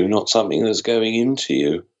out of you, not something that's going into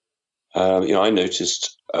you. I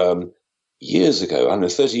noticed years ago,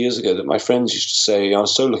 30 years ago, that my friends used to say, I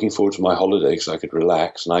was so looking forward to my holiday because I could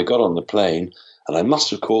relax. And I got on the plane and I must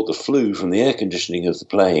have caught the flu from the air conditioning of the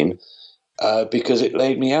plane because it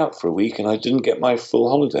laid me out for a week and I didn't get my full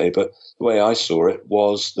holiday. But the way I saw it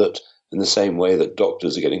was that in the same way that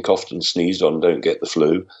doctors are getting coughed and sneezed on don't get the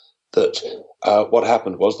flu, that what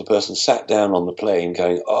happened was the person sat down on the plane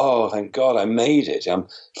going, oh, thank God I made it. I'm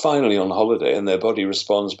finally on holiday. And their body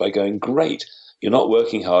responds by going, great, you're not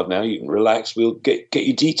working hard now. You can relax. We'll get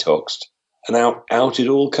you detoxed. And out it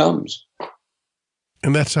all comes.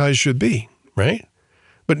 And that's how it should be, right?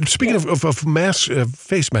 But speaking of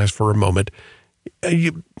face masks for a moment,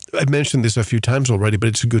 I've mentioned this a few times already, but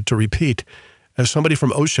it's good to repeat. Somebody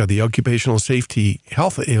from OSHA, the Occupational Safety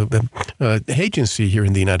Health Agency here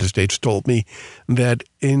in the United States, told me that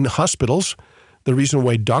in hospitals, the reason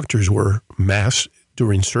why doctors wear masks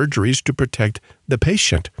during surgeries to protect the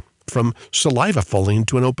patient from saliva falling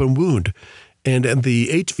into an open wound. And the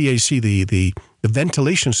HVAC, the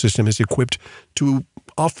ventilation system is equipped to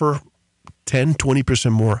offer 10,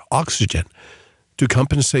 20% more oxygen to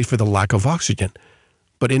compensate for the lack of oxygen.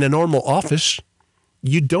 But in a normal office,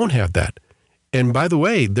 you don't have that. And by the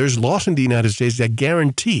way, there's laws in the United States that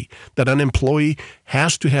guarantee that an employee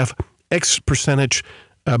has to have X percentage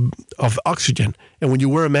of oxygen. And when you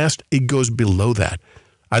wear a mask, it goes below that.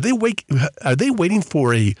 Are they waiting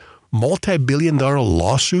for a multi-billion-dollar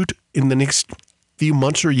lawsuit in the next few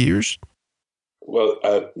months or years? Well,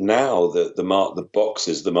 now the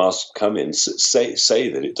boxes, the masks come in, say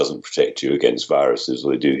that it doesn't protect you against viruses,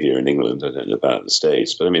 or they do here in England. I don't know about the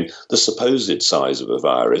States. But I mean, the supposed size of a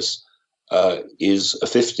virus is a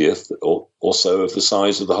 50th or so of the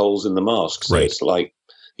size of the holes in the mask. So It's like,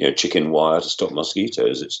 chicken wire to stop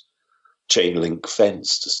mosquitoes. It's chain link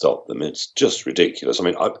fence to stop them. It's just ridiculous. I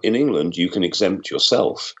mean, in England, you can exempt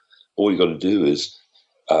yourself. All you've got to do is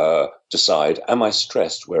decide, am I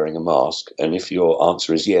stressed wearing a mask? And if your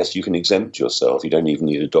answer is yes, you can exempt yourself. You don't even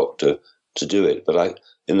need a doctor to do it. But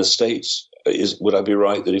in the States, would I be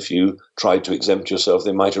right that if you tried to exempt yourself,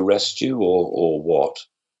 they might arrest you or what?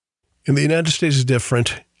 In the United States, it's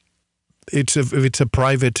different. If it's a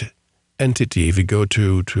private entity, if you go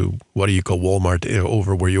to what do you call Walmart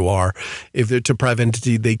over where you are, if it's a private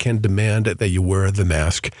entity, they can demand that you wear the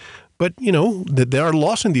mask. But, there are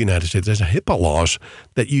laws in the United States. There's HIPAA laws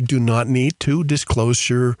that you do not need to disclose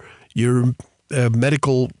your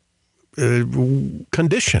medical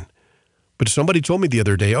condition. But somebody told me the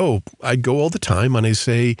other day, I go all the time and I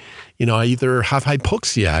say, I either have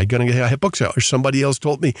hypoxia, I'm going to get hypoxia, or somebody else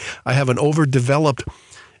told me I have an overdeveloped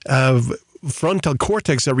frontal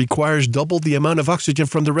cortex that requires double the amount of oxygen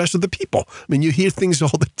from the rest of the people. I mean, you hear things all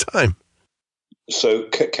the time. So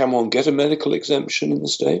can one get a medical exemption in the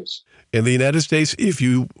States? In the United States, if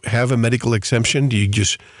you have a medical exemption, you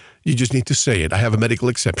just need to say it. I have a medical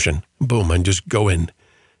exception. Boom, and just go in.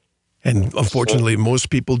 And unfortunately, most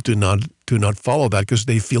people do not follow that because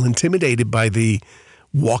they feel intimidated by the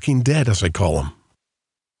walking dead, as I call them.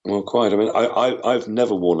 Well, quite. I mean, I've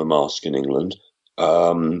never worn a mask in England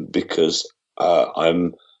because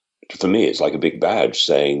for me, it's like a big badge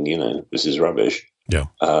saying, this is rubbish. Yeah.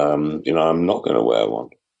 I'm not going to wear one.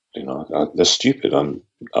 They're stupid.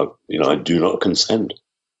 I do not consent.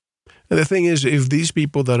 And the thing is, if these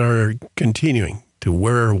people that are continuing to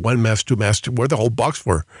wear one mask, two masks, wear the whole box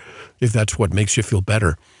for, if that's what makes you feel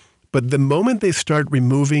better. But the moment they start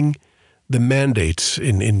removing the mandates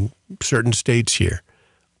in certain states here,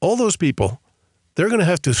 all those people, they're going to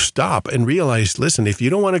have to stop and realize, listen, if you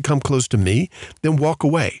don't want to come close to me, then walk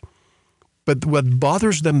away. But what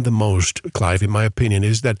bothers them the most, Clive, in my opinion,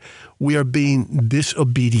 is that we are being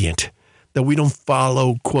disobedient, that we don't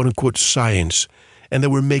follow, quote unquote, science, and that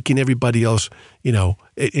we're making everybody else,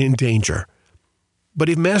 in danger. But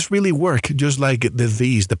if masks really work, just like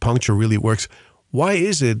the puncture really works, why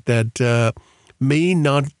is it that me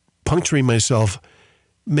not puncturing myself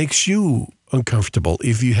makes you uncomfortable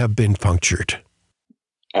if you have been punctured?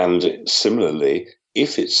 And similarly,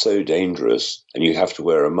 if it's so dangerous and you have to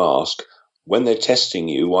wear a mask, when they're testing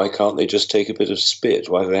you, why can't they just take a bit of spit?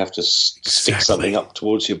 Why do they have to stick something up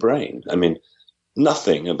towards your brain? I mean,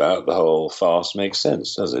 nothing about the whole farce makes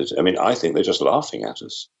sense, does it? I mean, I think they're just laughing at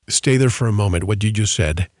us. Stay there for a moment, what you just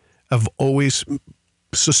said. I've always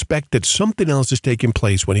suspected something else is taking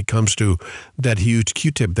place when it comes to that huge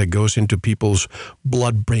Q-tip that goes into people's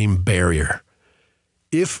blood-brain barrier.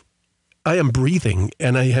 If I am breathing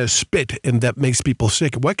and I have spit and that makes people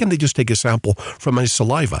sick, why can't they just take a sample from my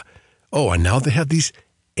saliva? Oh, and now they have these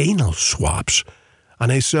anal swabs.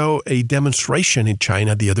 And I saw a demonstration in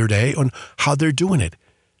China the other day on how they're doing it.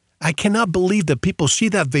 I cannot believe that people see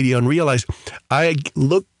that video and realize I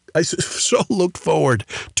so look forward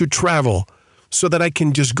to travel so that I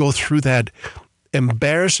can just go through that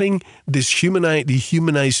embarrassing,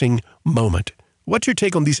 dehumanizing moment. What's your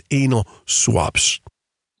take on these anal swabs?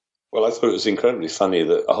 Well, I thought it was incredibly funny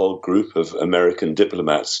that a whole group of American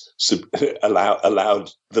diplomats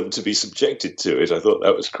allowed them to be subjected to it. I thought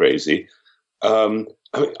that was crazy.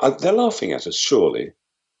 They're laughing at us, surely,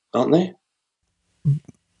 aren't they?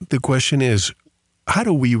 The question is, how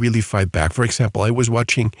do we really fight back? For example, I was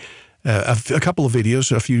watching a couple of videos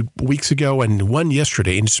a few weeks ago and one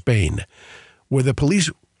yesterday in Spain, where the police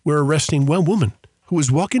were arresting one woman who was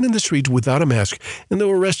walking in the streets without a mask, and they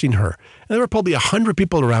were arresting her. And there were probably 100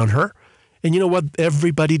 people around her. And you know what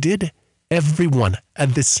everybody did? everyone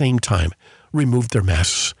at the same time removed their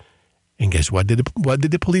masks. And guess what? What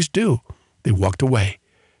did the police do? They walked away.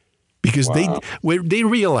 Because they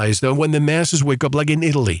realized that when the masses wake up, like in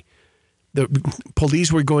Italy, the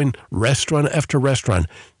police were going restaurant after restaurant,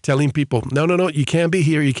 telling people, no, you can't be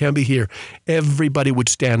here, you can't be here. Everybody would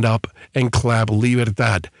stand up and clap, leave it at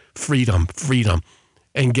that. Freedom, freedom.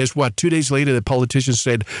 And guess what? 2 days later, the politicians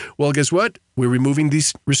said, well, guess what? We're removing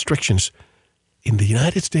these restrictions. In the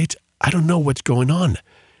United States, I don't know what's going on.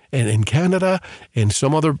 And in Canada and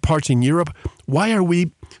some other parts in Europe, why are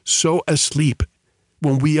we so asleep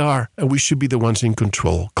when we are, and we should be the ones in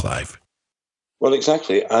control, Clive? Well,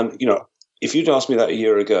 exactly. And, if you'd asked me that a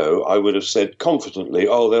year ago, I would have said confidently,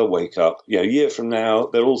 they'll wake up. A year from now,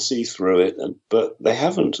 they'll all see through it. But they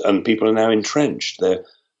haven't. And people are now entrenched. They're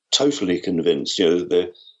totally convinced.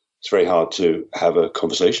 It's very hard to have a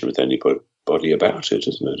conversation with anybody about it,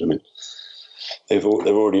 isn't it? I mean, they've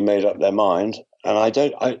already made up their mind. And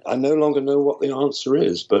I no longer know what the answer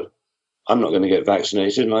is. But I'm not going to get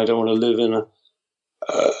vaccinated, and I don't want to live in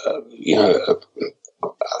I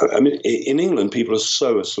mean, in England, people are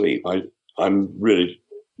so asleep. I'm really,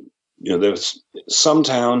 there's some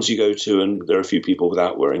towns you go to and there are a few people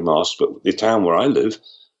without wearing masks, but the town where I live,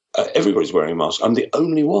 everybody's wearing a mask. I'm the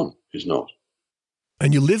only one who's not.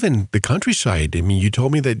 And you live in the countryside. I mean, you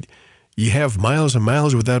told me that you have miles and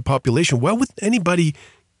miles with that population. Why would anybody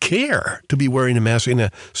care to be wearing a mask in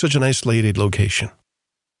such an isolated location?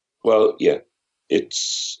 Well, yeah,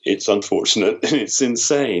 it's unfortunate and it's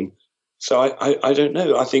insane. So I don't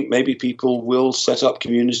know. I think maybe people will set up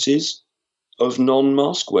communities of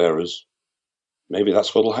non-mask wearers. Maybe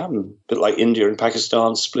that's what will happen. But like India and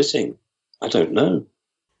Pakistan splitting. I don't know.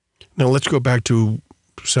 Now let's go back to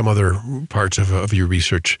some other parts of your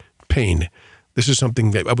research. Pain. This is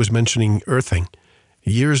something that I was mentioning, earthing.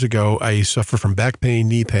 Years ago, I suffered from back pain,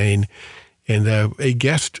 knee pain, and a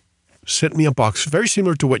guest sent me a box very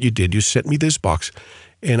similar to what you did. You sent me this box,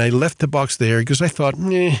 and I left the box there because I thought,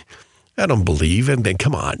 I don't believe. And then,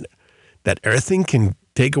 come on, that earthing can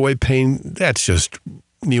take away pain. That's just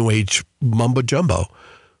New Age mumbo jumbo.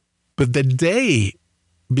 But the day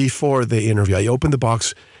before the interview, I opened the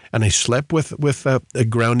box and I slept with a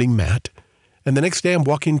grounding mat. And the next day, I'm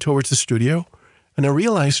walking towards the studio, and I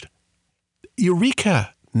realized,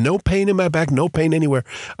 eureka! No pain in my back, no pain anywhere.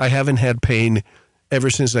 I haven't had pain ever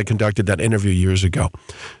since I conducted that interview years ago.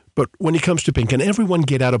 But when it comes to pain, can everyone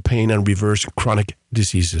get out of pain and reverse chronic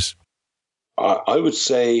diseases? I would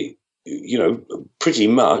say, pretty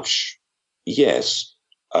much, yes.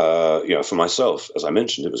 For myself, as I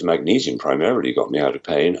mentioned, it was magnesium primarily got me out of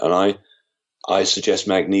pain. And I suggest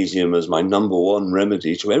magnesium as my number one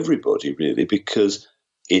remedy to everybody, really, because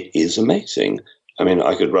it is amazing. I mean,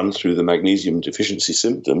 I could run through the magnesium deficiency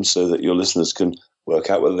symptoms so that your listeners can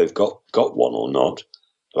work out whether they've got one or not.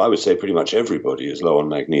 But I would say pretty much everybody is low on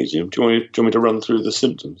magnesium. Do you want me to run through the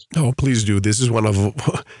symptoms? Oh, please do. This is one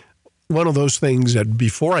of those things that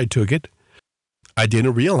before I took it, I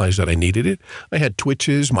didn't realize that I needed it. I had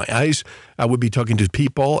twitches, my eyes. I would be talking to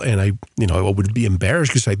people, and I would be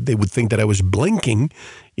embarrassed because they would think that I was blinking,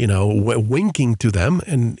 winking to them,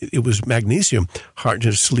 and it was magnesium. Heart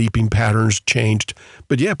and sleeping patterns changed.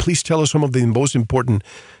 But yeah, please tell us some of the most important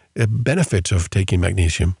benefits of taking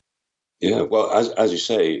magnesium. Yeah, well, as you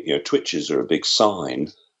say, twitches are a big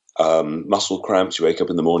sign. Muscle cramps. You wake up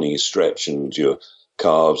in the morning, you stretch, and your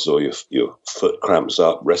calves or your foot cramps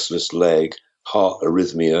up. Restless leg. Heart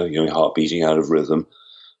arrhythmia, your heart beating out of rhythm,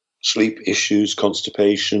 sleep issues,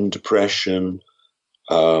 constipation, depression,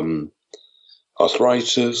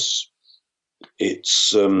 arthritis.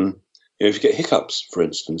 It's, if you get hiccups, for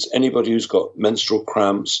instance, anybody who's got menstrual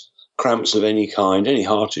cramps of any kind, any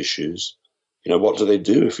heart issues, what do they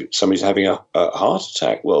do if somebody's having a heart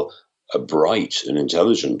attack? Well, a bright and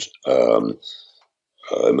intelligent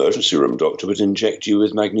emergency room doctor would inject you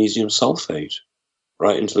with magnesium sulfate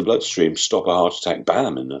right into the bloodstream, stop a heart attack,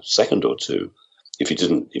 bam, in a second or two. If you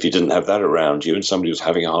didn't have that around you and somebody was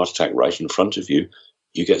having a heart attack right in front of you,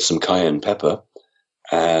 you get some cayenne pepper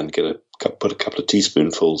and put a couple of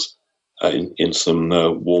teaspoonfuls in some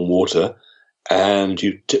warm water, and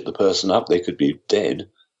you tip the person up. They could be dead,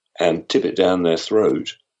 and tip it down their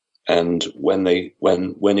throat. And when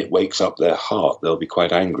it wakes up their heart, they'll be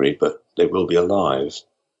quite angry, but they will be alive.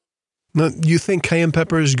 Now, you think cayenne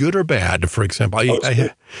pepper is good or bad, for example?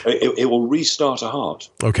 It will restart a heart.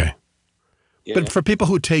 Okay. Yeah. But for people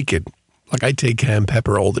who take it, like I take cayenne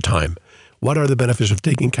pepper all the time, what are the benefits of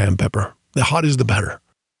taking cayenne pepper? The hotter the better.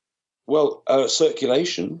 Well,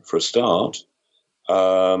 circulation, for a start.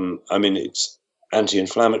 It's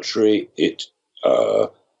anti-inflammatory. It,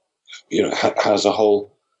 has a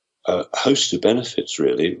whole a host of benefits,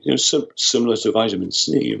 really. Similar to vitamin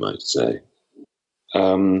C, you might say. I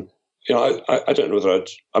don't know whether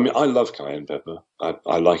I love cayenne pepper.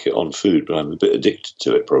 I like it on food, but I'm a bit addicted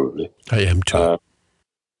to it, probably. I am too.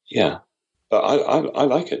 Yeah, but I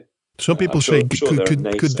like it. Some people say,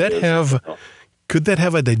 could that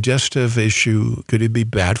have a digestive issue? Could it be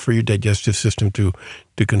bad for your digestive system to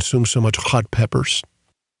consume so much hot peppers?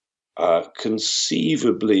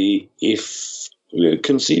 Conceivably, if you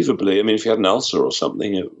had an ulcer or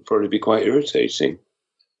something, it would probably be quite irritating.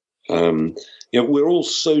 We're all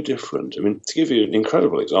so different. I mean, to give you an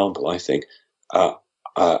incredible example, I think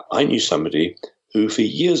I knew somebody who, for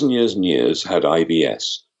years and years and years, had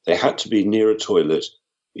IBS. They had to be near a toilet,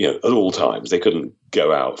 at all times. They couldn't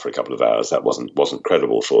go out for a couple of hours. That wasn't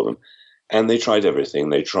credible for them. And they tried everything.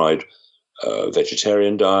 They tried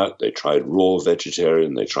vegetarian diet. They tried raw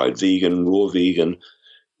vegetarian. They tried vegan, raw vegan.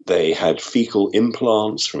 They had fecal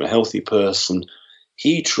implants from a healthy person.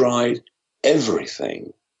 He tried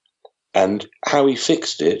everything. And how he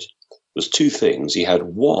fixed it was two things. He had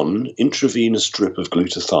one intravenous drip of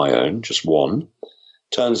glutathione, just one.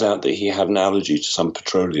 Turns out that he had an allergy to some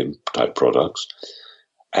petroleum-type products,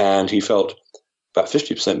 and he felt about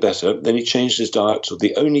 50% better. Then he changed his diet to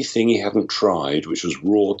the only thing he hadn't tried, which was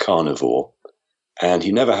raw carnivore, and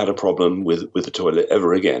he never had a problem with the toilet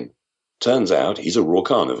ever again. Turns out he's a raw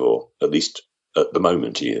carnivore, at least at the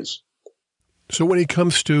moment he is. So when it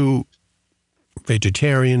comes to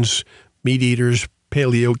vegetarians, meat eaters,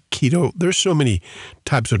 paleo, keto, there's so many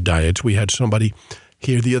types of diets. We had somebody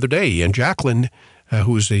here the other day, and Jacqueline,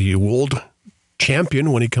 who's a world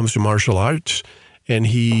champion when it comes to martial arts, and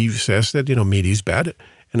he says that, meat is bad.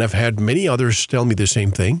 And I've had many others tell me the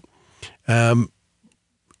same thing. And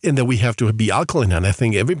that we have to be alkaline. And I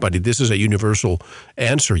think this is a universal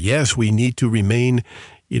answer. Yes, we need to remain,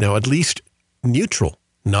 at least neutral,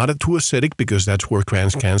 not too acidic, because that's where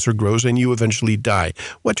cancer grows and you eventually die.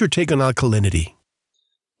 What's your take on alkalinity?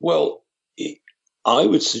 Well, I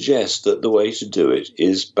would suggest that the way to do it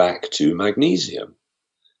is back to magnesium.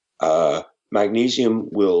 Magnesium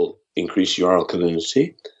will increase your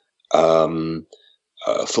alkalinity.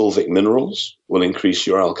 Fulvic minerals will increase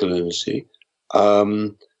your alkalinity.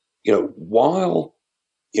 The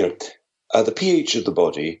pH of the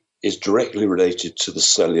body is directly related to the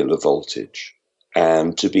cellular voltage.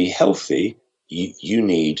 And to be healthy, you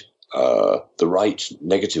need the right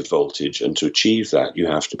negative voltage. And to achieve that, you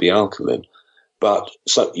have to be alkaline. But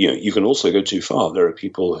you can also go too far. There are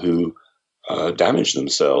people who damage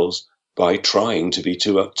themselves by trying to be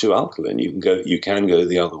too alkaline. You can go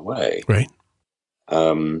the other way. Right.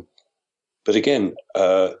 But again,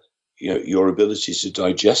 your ability to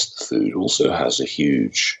digest the food also has a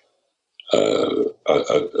huge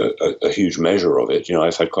measure of it.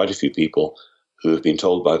 I've had quite a few people who have been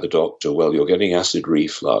told by the doctor, well, you're getting acid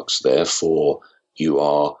reflux, therefore you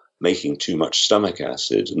are making too much stomach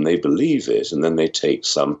acid, and they believe it, and then they take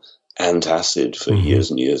some antacid for years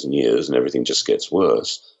and years and years, and everything just gets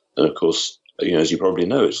worse. And of course, as you probably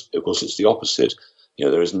know, it's the opposite.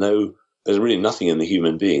 There's really nothing in the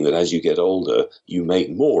human being that as you get older, you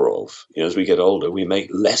make more of. As we get older, we make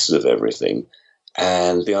less of everything.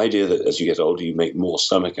 And the idea that as you get older, you make more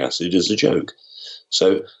stomach acid is a joke.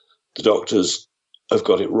 So the doctors have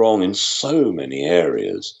got it wrong in so many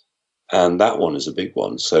areas. And that one is a big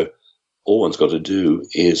one. So all one's got to do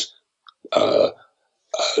is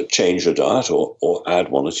change your diet or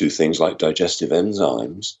add one or two things like digestive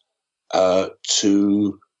enzymes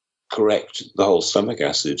to correct the whole stomach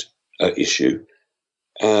acid issue.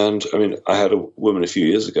 And I had a woman a few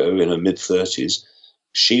years ago in her mid-30s.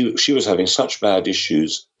 She was having such bad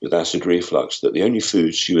issues with acid reflux that the only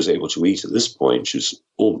food she was able to eat at this point, she was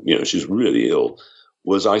really ill,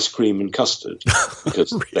 was ice cream and custard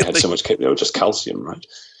because Really? They had so much, just calcium, right?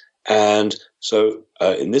 And so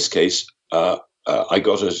in this case, I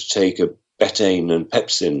got her to take a betaine and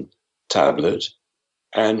pepsin tablet,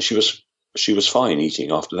 and she was fine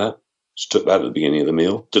eating after that. She took that at the beginning of the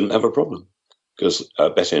meal, didn't have a problem, because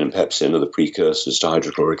betaine and pepsin are the precursors to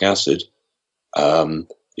hydrochloric acid. Some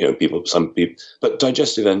people, but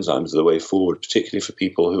digestive enzymes are the way forward, particularly for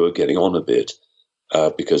people who are getting on a bit,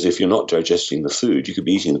 because if you're not digesting the food, you could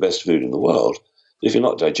be eating the best food in the world. But if you're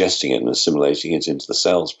not digesting it and assimilating it into the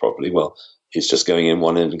cells properly, well, it's just going in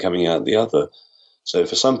one end and coming out the other. So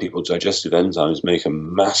for some people, digestive enzymes make a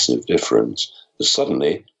massive difference. Because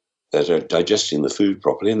suddenly they're digesting the food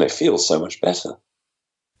properly and they feel so much better.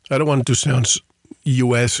 I don't want to sound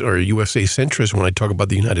U.S. or USA centrist when I talk about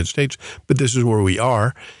the United States, but this is where we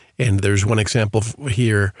are. And there's one example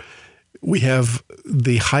here. We have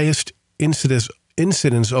the highest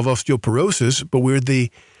incidence of osteoporosis, but we're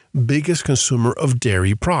the biggest consumer of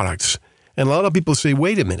dairy products. And a lot of people say,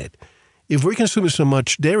 wait a minute, if we're consuming so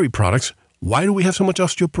much dairy products, why do we have so much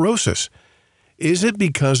osteoporosis? Is it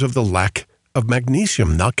because of the lack of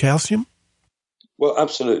magnesium, not calcium? Well,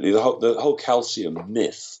 absolutely. The whole calcium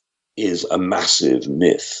myth is a massive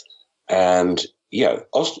myth. And,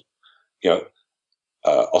 osteoarthritis,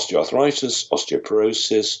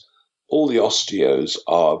 osteoporosis, all the osteos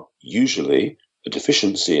are usually a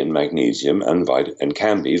deficiency in magnesium and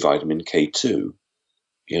can be vitamin K2.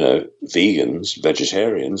 Vegans,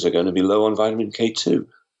 vegetarians are going to be low on vitamin K2.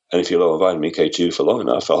 And if you're low on vitamin K2 for long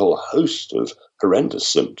enough, a whole host of horrendous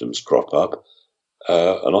symptoms crop up,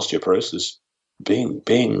 and osteoporosis being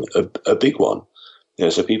a big one.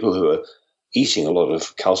 So people who are eating a lot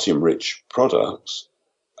of calcium-rich products,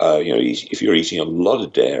 if you're eating a lot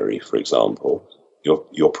of dairy, for example,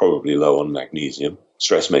 you're probably low on magnesium.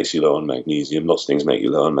 Stress makes you low on magnesium. Lots of things make you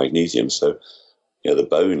low on magnesium. So, the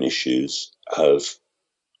bone issues have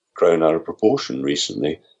grown out of proportion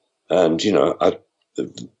recently. And,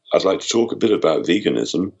 I'd like to talk a bit about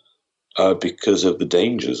veganism because of the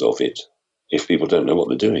dangers of it if people don't know what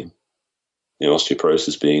they're doing.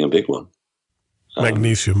 Osteoporosis being a big one.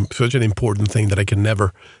 Magnesium, such an important thing that I can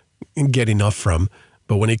never get enough from.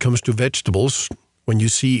 But when it comes to vegetables,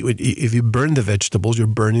 if you burn the vegetables, you're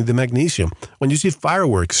burning the magnesium. When you see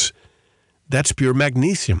fireworks, that's pure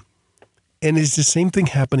magnesium. And it's the same thing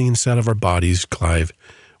happening inside of our bodies, Clive,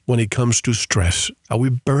 when it comes to stress. Are we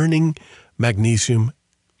burning magnesium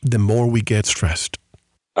the more we get stressed?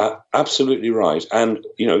 Absolutely right. And,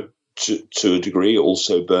 to a degree,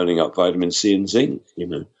 also burning up vitamin C and zinc,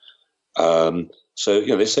 So,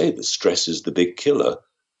 they say that stress is the big killer.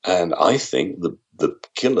 And I think the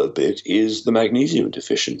killer bit is the magnesium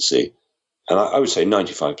deficiency. And I would say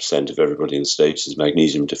 95% of everybody in the States is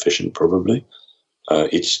magnesium deficient, probably.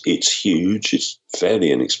 It's huge. It's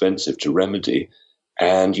fairly inexpensive to remedy.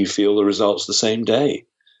 And you feel the results the same day.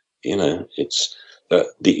 It's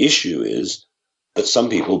the issue is that some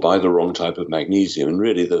people buy the wrong type of magnesium. And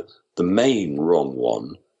really the main wrong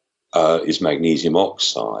one is magnesium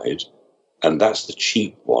oxide. And that's the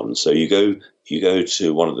cheap one. So you go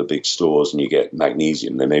to one of the big stores and you get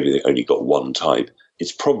magnesium. Maybe they only got one type.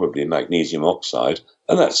 It's probably magnesium oxide.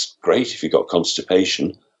 And that's great if you've got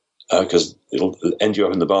constipation because it'll end you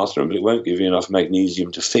up in the bathroom, but it won't give you enough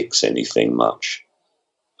magnesium to fix anything much.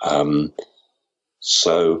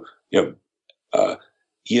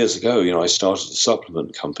 Years ago, I started a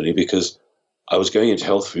supplement company because I was going into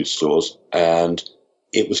health food stores and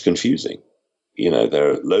it was confusing.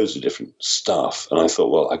 There are loads of different stuff. And I thought,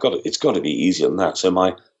 well, it's got to be easier than that. So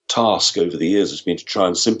my task over the years has been to try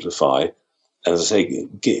and simplify, and as I say,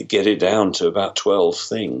 get it down to about 12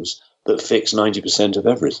 things that fix 90% of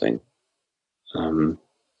everything. But,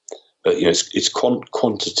 it's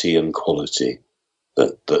quantity and quality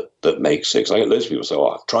that makes it. 'Cause I get loads of people say,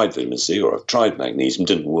 I've tried vitamin C or I've tried magnesium,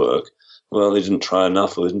 didn't work. Well, they didn't try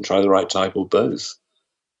enough or they didn't try the right type or both.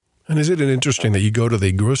 And isn't it interesting that you go to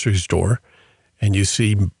the grocery store and you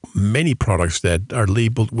see many products that are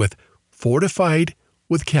labeled with fortified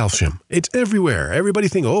with calcium? It's everywhere. Everybody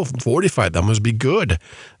thinks, fortified, that must be good.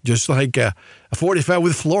 Just like fortified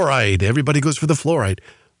with fluoride. Everybody goes for the fluoride.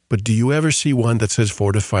 But do you ever see one that says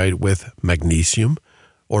fortified with magnesium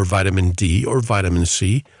or vitamin D or vitamin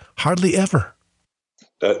C? Hardly ever.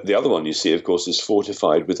 The other one you see, of course, is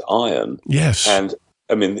fortified with iron. Yes. And,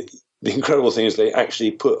 the incredible thing is they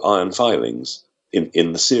actually put iron filings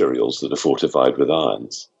in the cereals that are fortified with iron.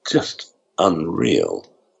 It's just unreal.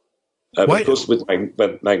 But of course, with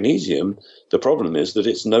magnesium, the problem is that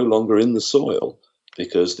it's no longer in the soil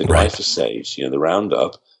because the glyphosate, the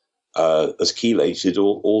Roundup, has chelated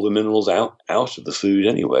all the minerals out of the food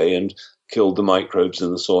anyway and killed the microbes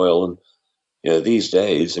in the soil. And these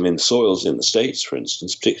days, the soils in the States, for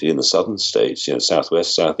instance, particularly in the southern states,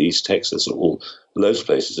 Southwest, Southeast, Texas, loads of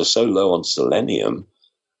places are so low on selenium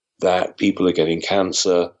that people are getting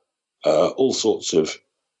cancer, all sorts of,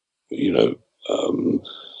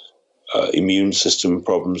 immune system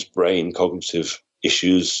problems, brain cognitive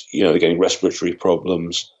issues, they're getting respiratory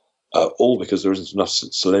problems, all because there isn't enough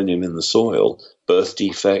selenium in the soil, birth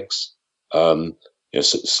defects.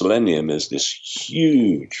 Selenium is this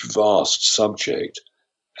huge, vast subject.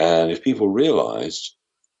 And if people realized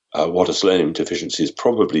what a selenium deficiency is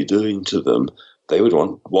probably doing to them, they would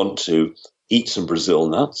want to eat some Brazil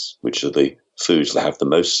nuts, which are the foods that have the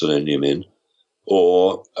most selenium in,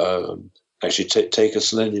 or actually take a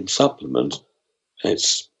selenium supplement. And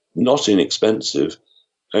it's not inexpensive.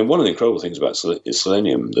 And one of the incredible things about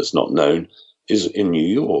selenium that's not known is in New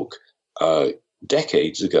York,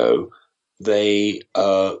 decades ago, they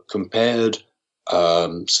compared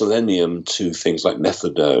selenium to things like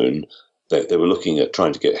methadone. They were looking at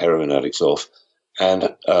trying to get heroin addicts off.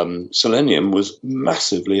 And selenium was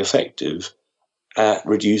massively effective at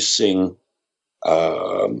reducing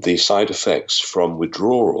the side effects from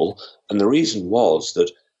withdrawal. And the reason was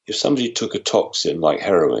that if somebody took a toxin like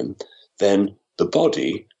heroin, then the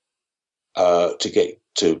body,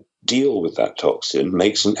 to deal with that toxin,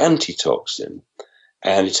 makes an antitoxin.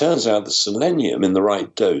 And it turns out that selenium, in the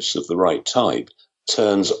right dose of the right type,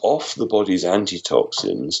 turns off the body's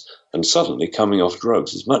antitoxins, and suddenly coming off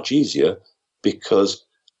drugs is much easier because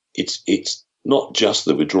it's not just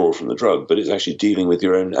the withdrawal from the drug, but it's actually dealing with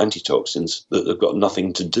your own antitoxins that have got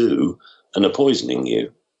nothing to do and are poisoning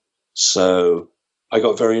you. So I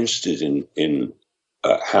got very interested in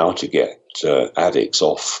how to get addicts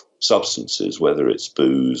off substances, whether it's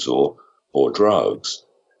booze or drugs,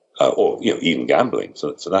 or even gambling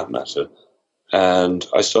for that matter. And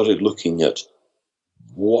I started looking at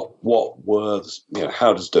what were,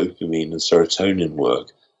 how does dopamine and serotonin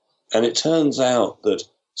work? And it turns out that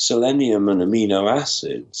selenium and amino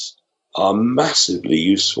acids are massively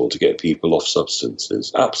useful to get people off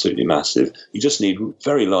substances, absolutely massive. You just need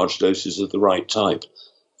very large doses of the right type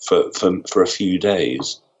for a few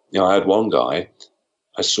days. I had one guy,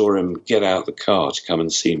 I saw him get out the car to come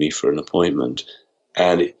and see me for an appointment,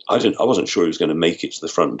 and I wasn't sure he was going to make it to the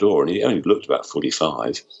front door, and he only looked about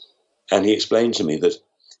 45. And he explained to me that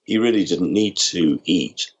he really didn't need to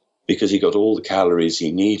eat because he got all the calories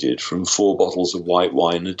he needed from 4 bottles of white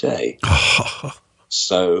wine a day.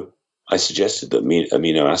 So I suggested that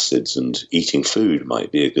amino acids and eating food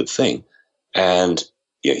might be a good thing. And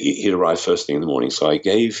he'd arrive first thing in the morning, so I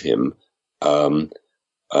gave him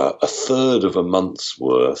a third of a month's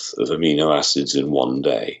worth of amino acids in one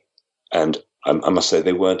day. And I must say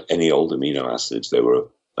they weren't any old amino acids. They were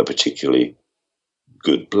a particularly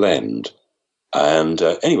good blend. And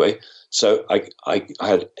anyway, so I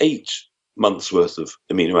had 8 months worth of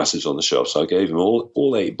amino acids on the shelf. So I gave him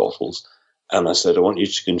all 8 bottles. And I said, I want you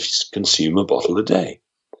to consume a bottle a day.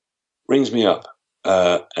 Rings me up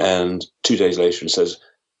and 2 days later and says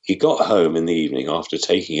he got home in the evening after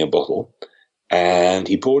taking a bottle and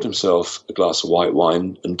he poured himself a glass of white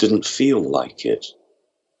wine and didn't feel like it.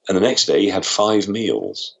 And the next day he had 5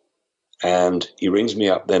 meals. And he rings me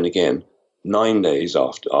up then again 9 days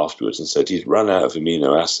afterwards and said he'd run out of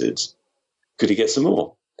amino acids. Could he get some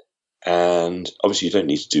more? And obviously you don't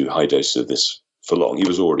need to do high doses of this for long. He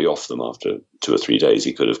was already off them after 2 or 3 days.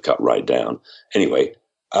 He could have cut right down. Anyway,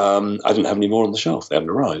 I didn't have any more on the shelf. They hadn't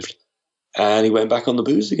arrived. And he went back on the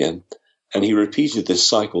booze again. And he repeated this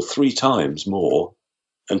cycle 3 times more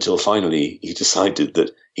until finally he decided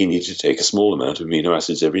that he needed to take a small amount of amino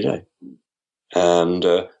acids every day. And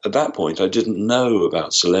at that point, I didn't know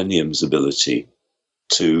about selenium's ability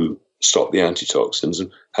to stop the antitoxins. And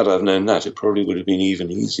had I known that, it probably would have been even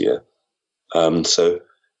easier. So,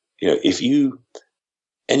 if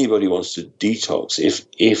anybody wants to detox,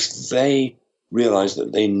 if they realize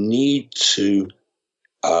that they need to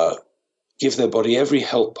give their body every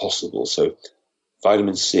help possible, so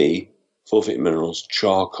vitamin C, fulvic minerals,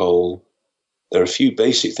 charcoal, there are a few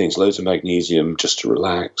basic things, loads of magnesium just to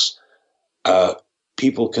relax.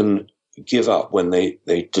 People can give up when they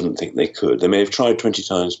didn't think they could. They may have tried 20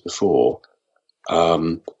 times before,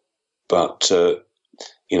 but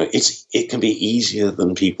it can be easier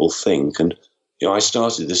than people think. And I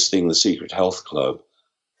started this thing, the Secret Health Club,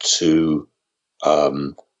 to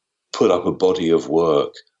put up a body of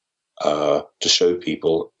work to show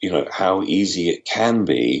people, how easy it can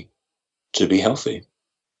be to be healthy.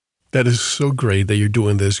 That is so great that you're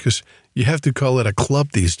doing this, because you have to call it a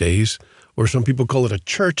club these days, or some people call it a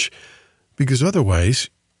church, because otherwise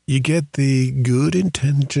you get the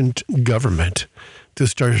good-intentioned government to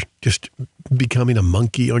start just becoming a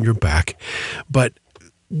monkey on your back. But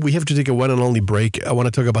we have to take a one and only break. I want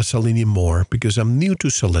to talk about selenium more because I'm new to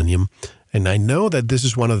selenium, and I know that this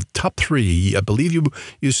is one of the top 3. I believe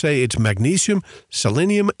you say it's magnesium,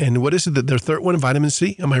 selenium, and what is it, the third one, vitamin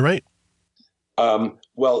C? Am I right?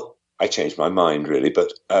 Well, I changed my mind, really,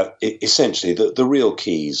 but essentially the real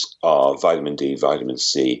keys are vitamin D, vitamin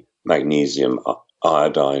C, magnesium,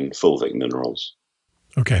 iodine, fulvic minerals.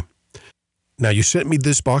 Okay. Now, you sent me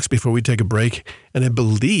this box before we take a break, and I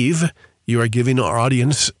believe you are giving our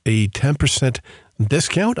audience a 10%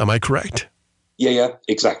 discount. Am I correct? Yeah,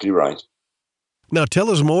 exactly right. Now, tell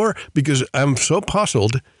us more, because I'm so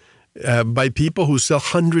puzzled by people who sell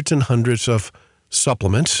hundreds and hundreds of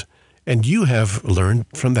supplements. And you have learned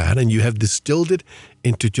from that, and you have distilled it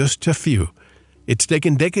into just a few. It's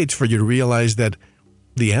taken decades for you to realize that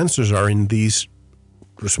the answers are in these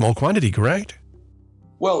small quantity, correct?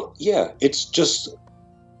 Well, yeah, it's just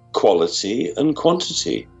quality and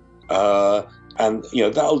quantity. And,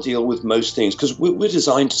 that'll deal with most things, because we're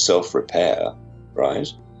designed to self-repair, right?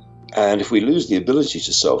 And if we lose the ability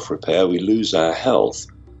to self-repair, we lose our health.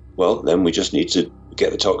 Well, then we just need to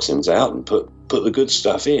get the toxins out and put the good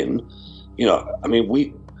stuff in.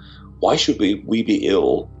 Why should we be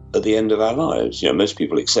ill at the end of our lives? Most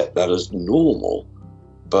people accept that as normal,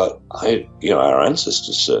 but our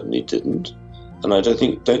ancestors certainly didn't, and I don't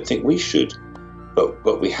think we should.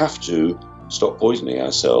 But we have to stop poisoning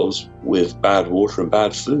ourselves with bad water and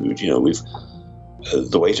bad food.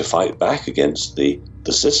 The way to fight back against the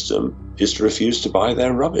system is to refuse to buy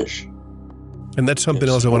their rubbish. And that's something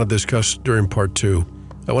else I want to discuss during part 2.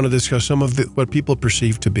 I want to discuss some of what people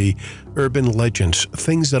perceive to be urban legends,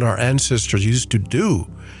 things that our ancestors used to do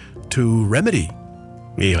to remedy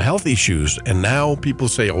health issues. And now people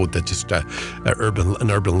say, oh, that's just an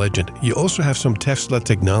urban legend. You also have some Tesla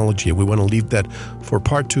technology. We want to leave that for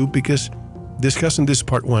part 2, because discussing this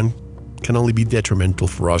part 1 can only be detrimental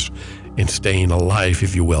for us in staying alive,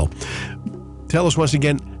 if you will. Tell us once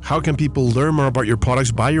again, how can people learn more about your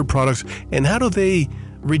products, buy your products, and how do they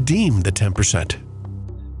redeem the 10%?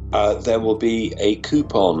 There will be a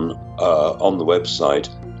coupon on the website.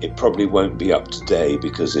 It probably won't be up today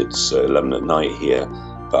because it's 11 at night here,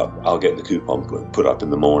 but I'll get the coupon put up in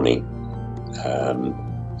the morning. My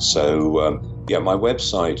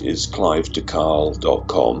website is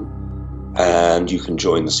clivedecarle.com. And you can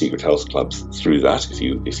join the Secret Health Club through that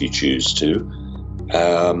if you choose to.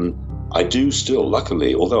 I do still,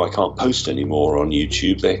 luckily, although I can't post anymore on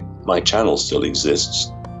YouTube, my channel still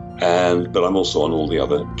exists. But I'm also on all the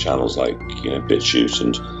other channels like BitChute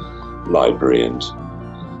and Library and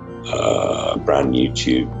Brand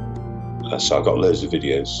YouTube. So I've got loads of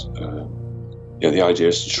videos. The idea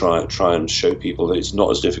is to try and show people that it's not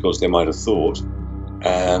as difficult as they might have thought.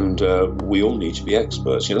 And we all need to be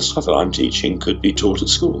experts. The stuff that I'm teaching could be taught at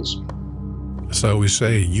schools. So we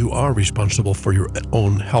say you are responsible for your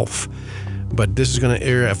own health. But this is going to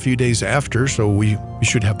air a few days after, so we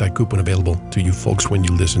should have that coupon available to you folks when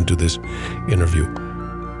you listen to this interview.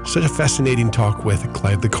 Such a fascinating talk with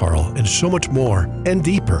Clive de Carle, and so much more and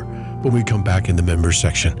deeper when we come back in the members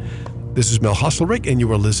section. This is Mel Hostelrick, and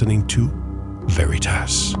you are listening to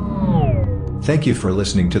Veritas. Thank you for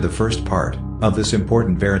listening to the first part of this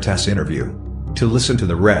important Veritas interview. To listen to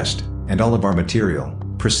the rest and all of our material,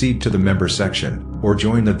 proceed to the members section or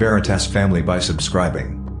join the Veritas family by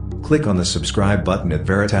subscribing. Click on the subscribe button at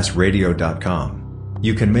veritasradio.com.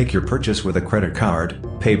 You can make your purchase with a credit card,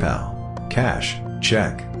 PayPal, cash,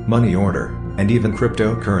 check, money order, and even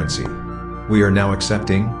cryptocurrency. We are now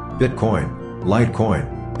accepting Bitcoin, Litecoin,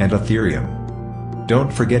 and Ethereum.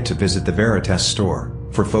 Don't forget to visit the Veritas store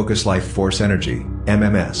for Focus Life Force Energy,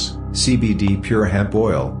 MMS, CBD Pure Hemp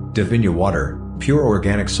Oil, Divinia Water, Pure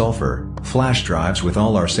Organic Sulfur, flash drives with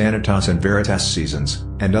all our Sanitas and Veritas seasons,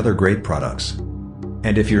 and other great products.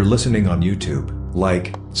 And if you're listening on YouTube,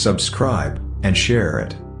 like, subscribe, and share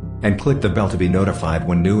it. And click the bell to be notified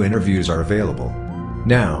when new interviews are available.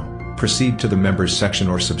 Now, proceed to the members section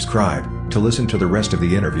or subscribe to listen to the rest of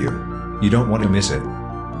the interview. You don't want to miss it.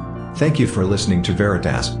 Thank you for listening to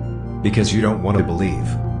Veritas. Because you don't want to believe.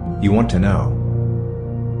 You want to know.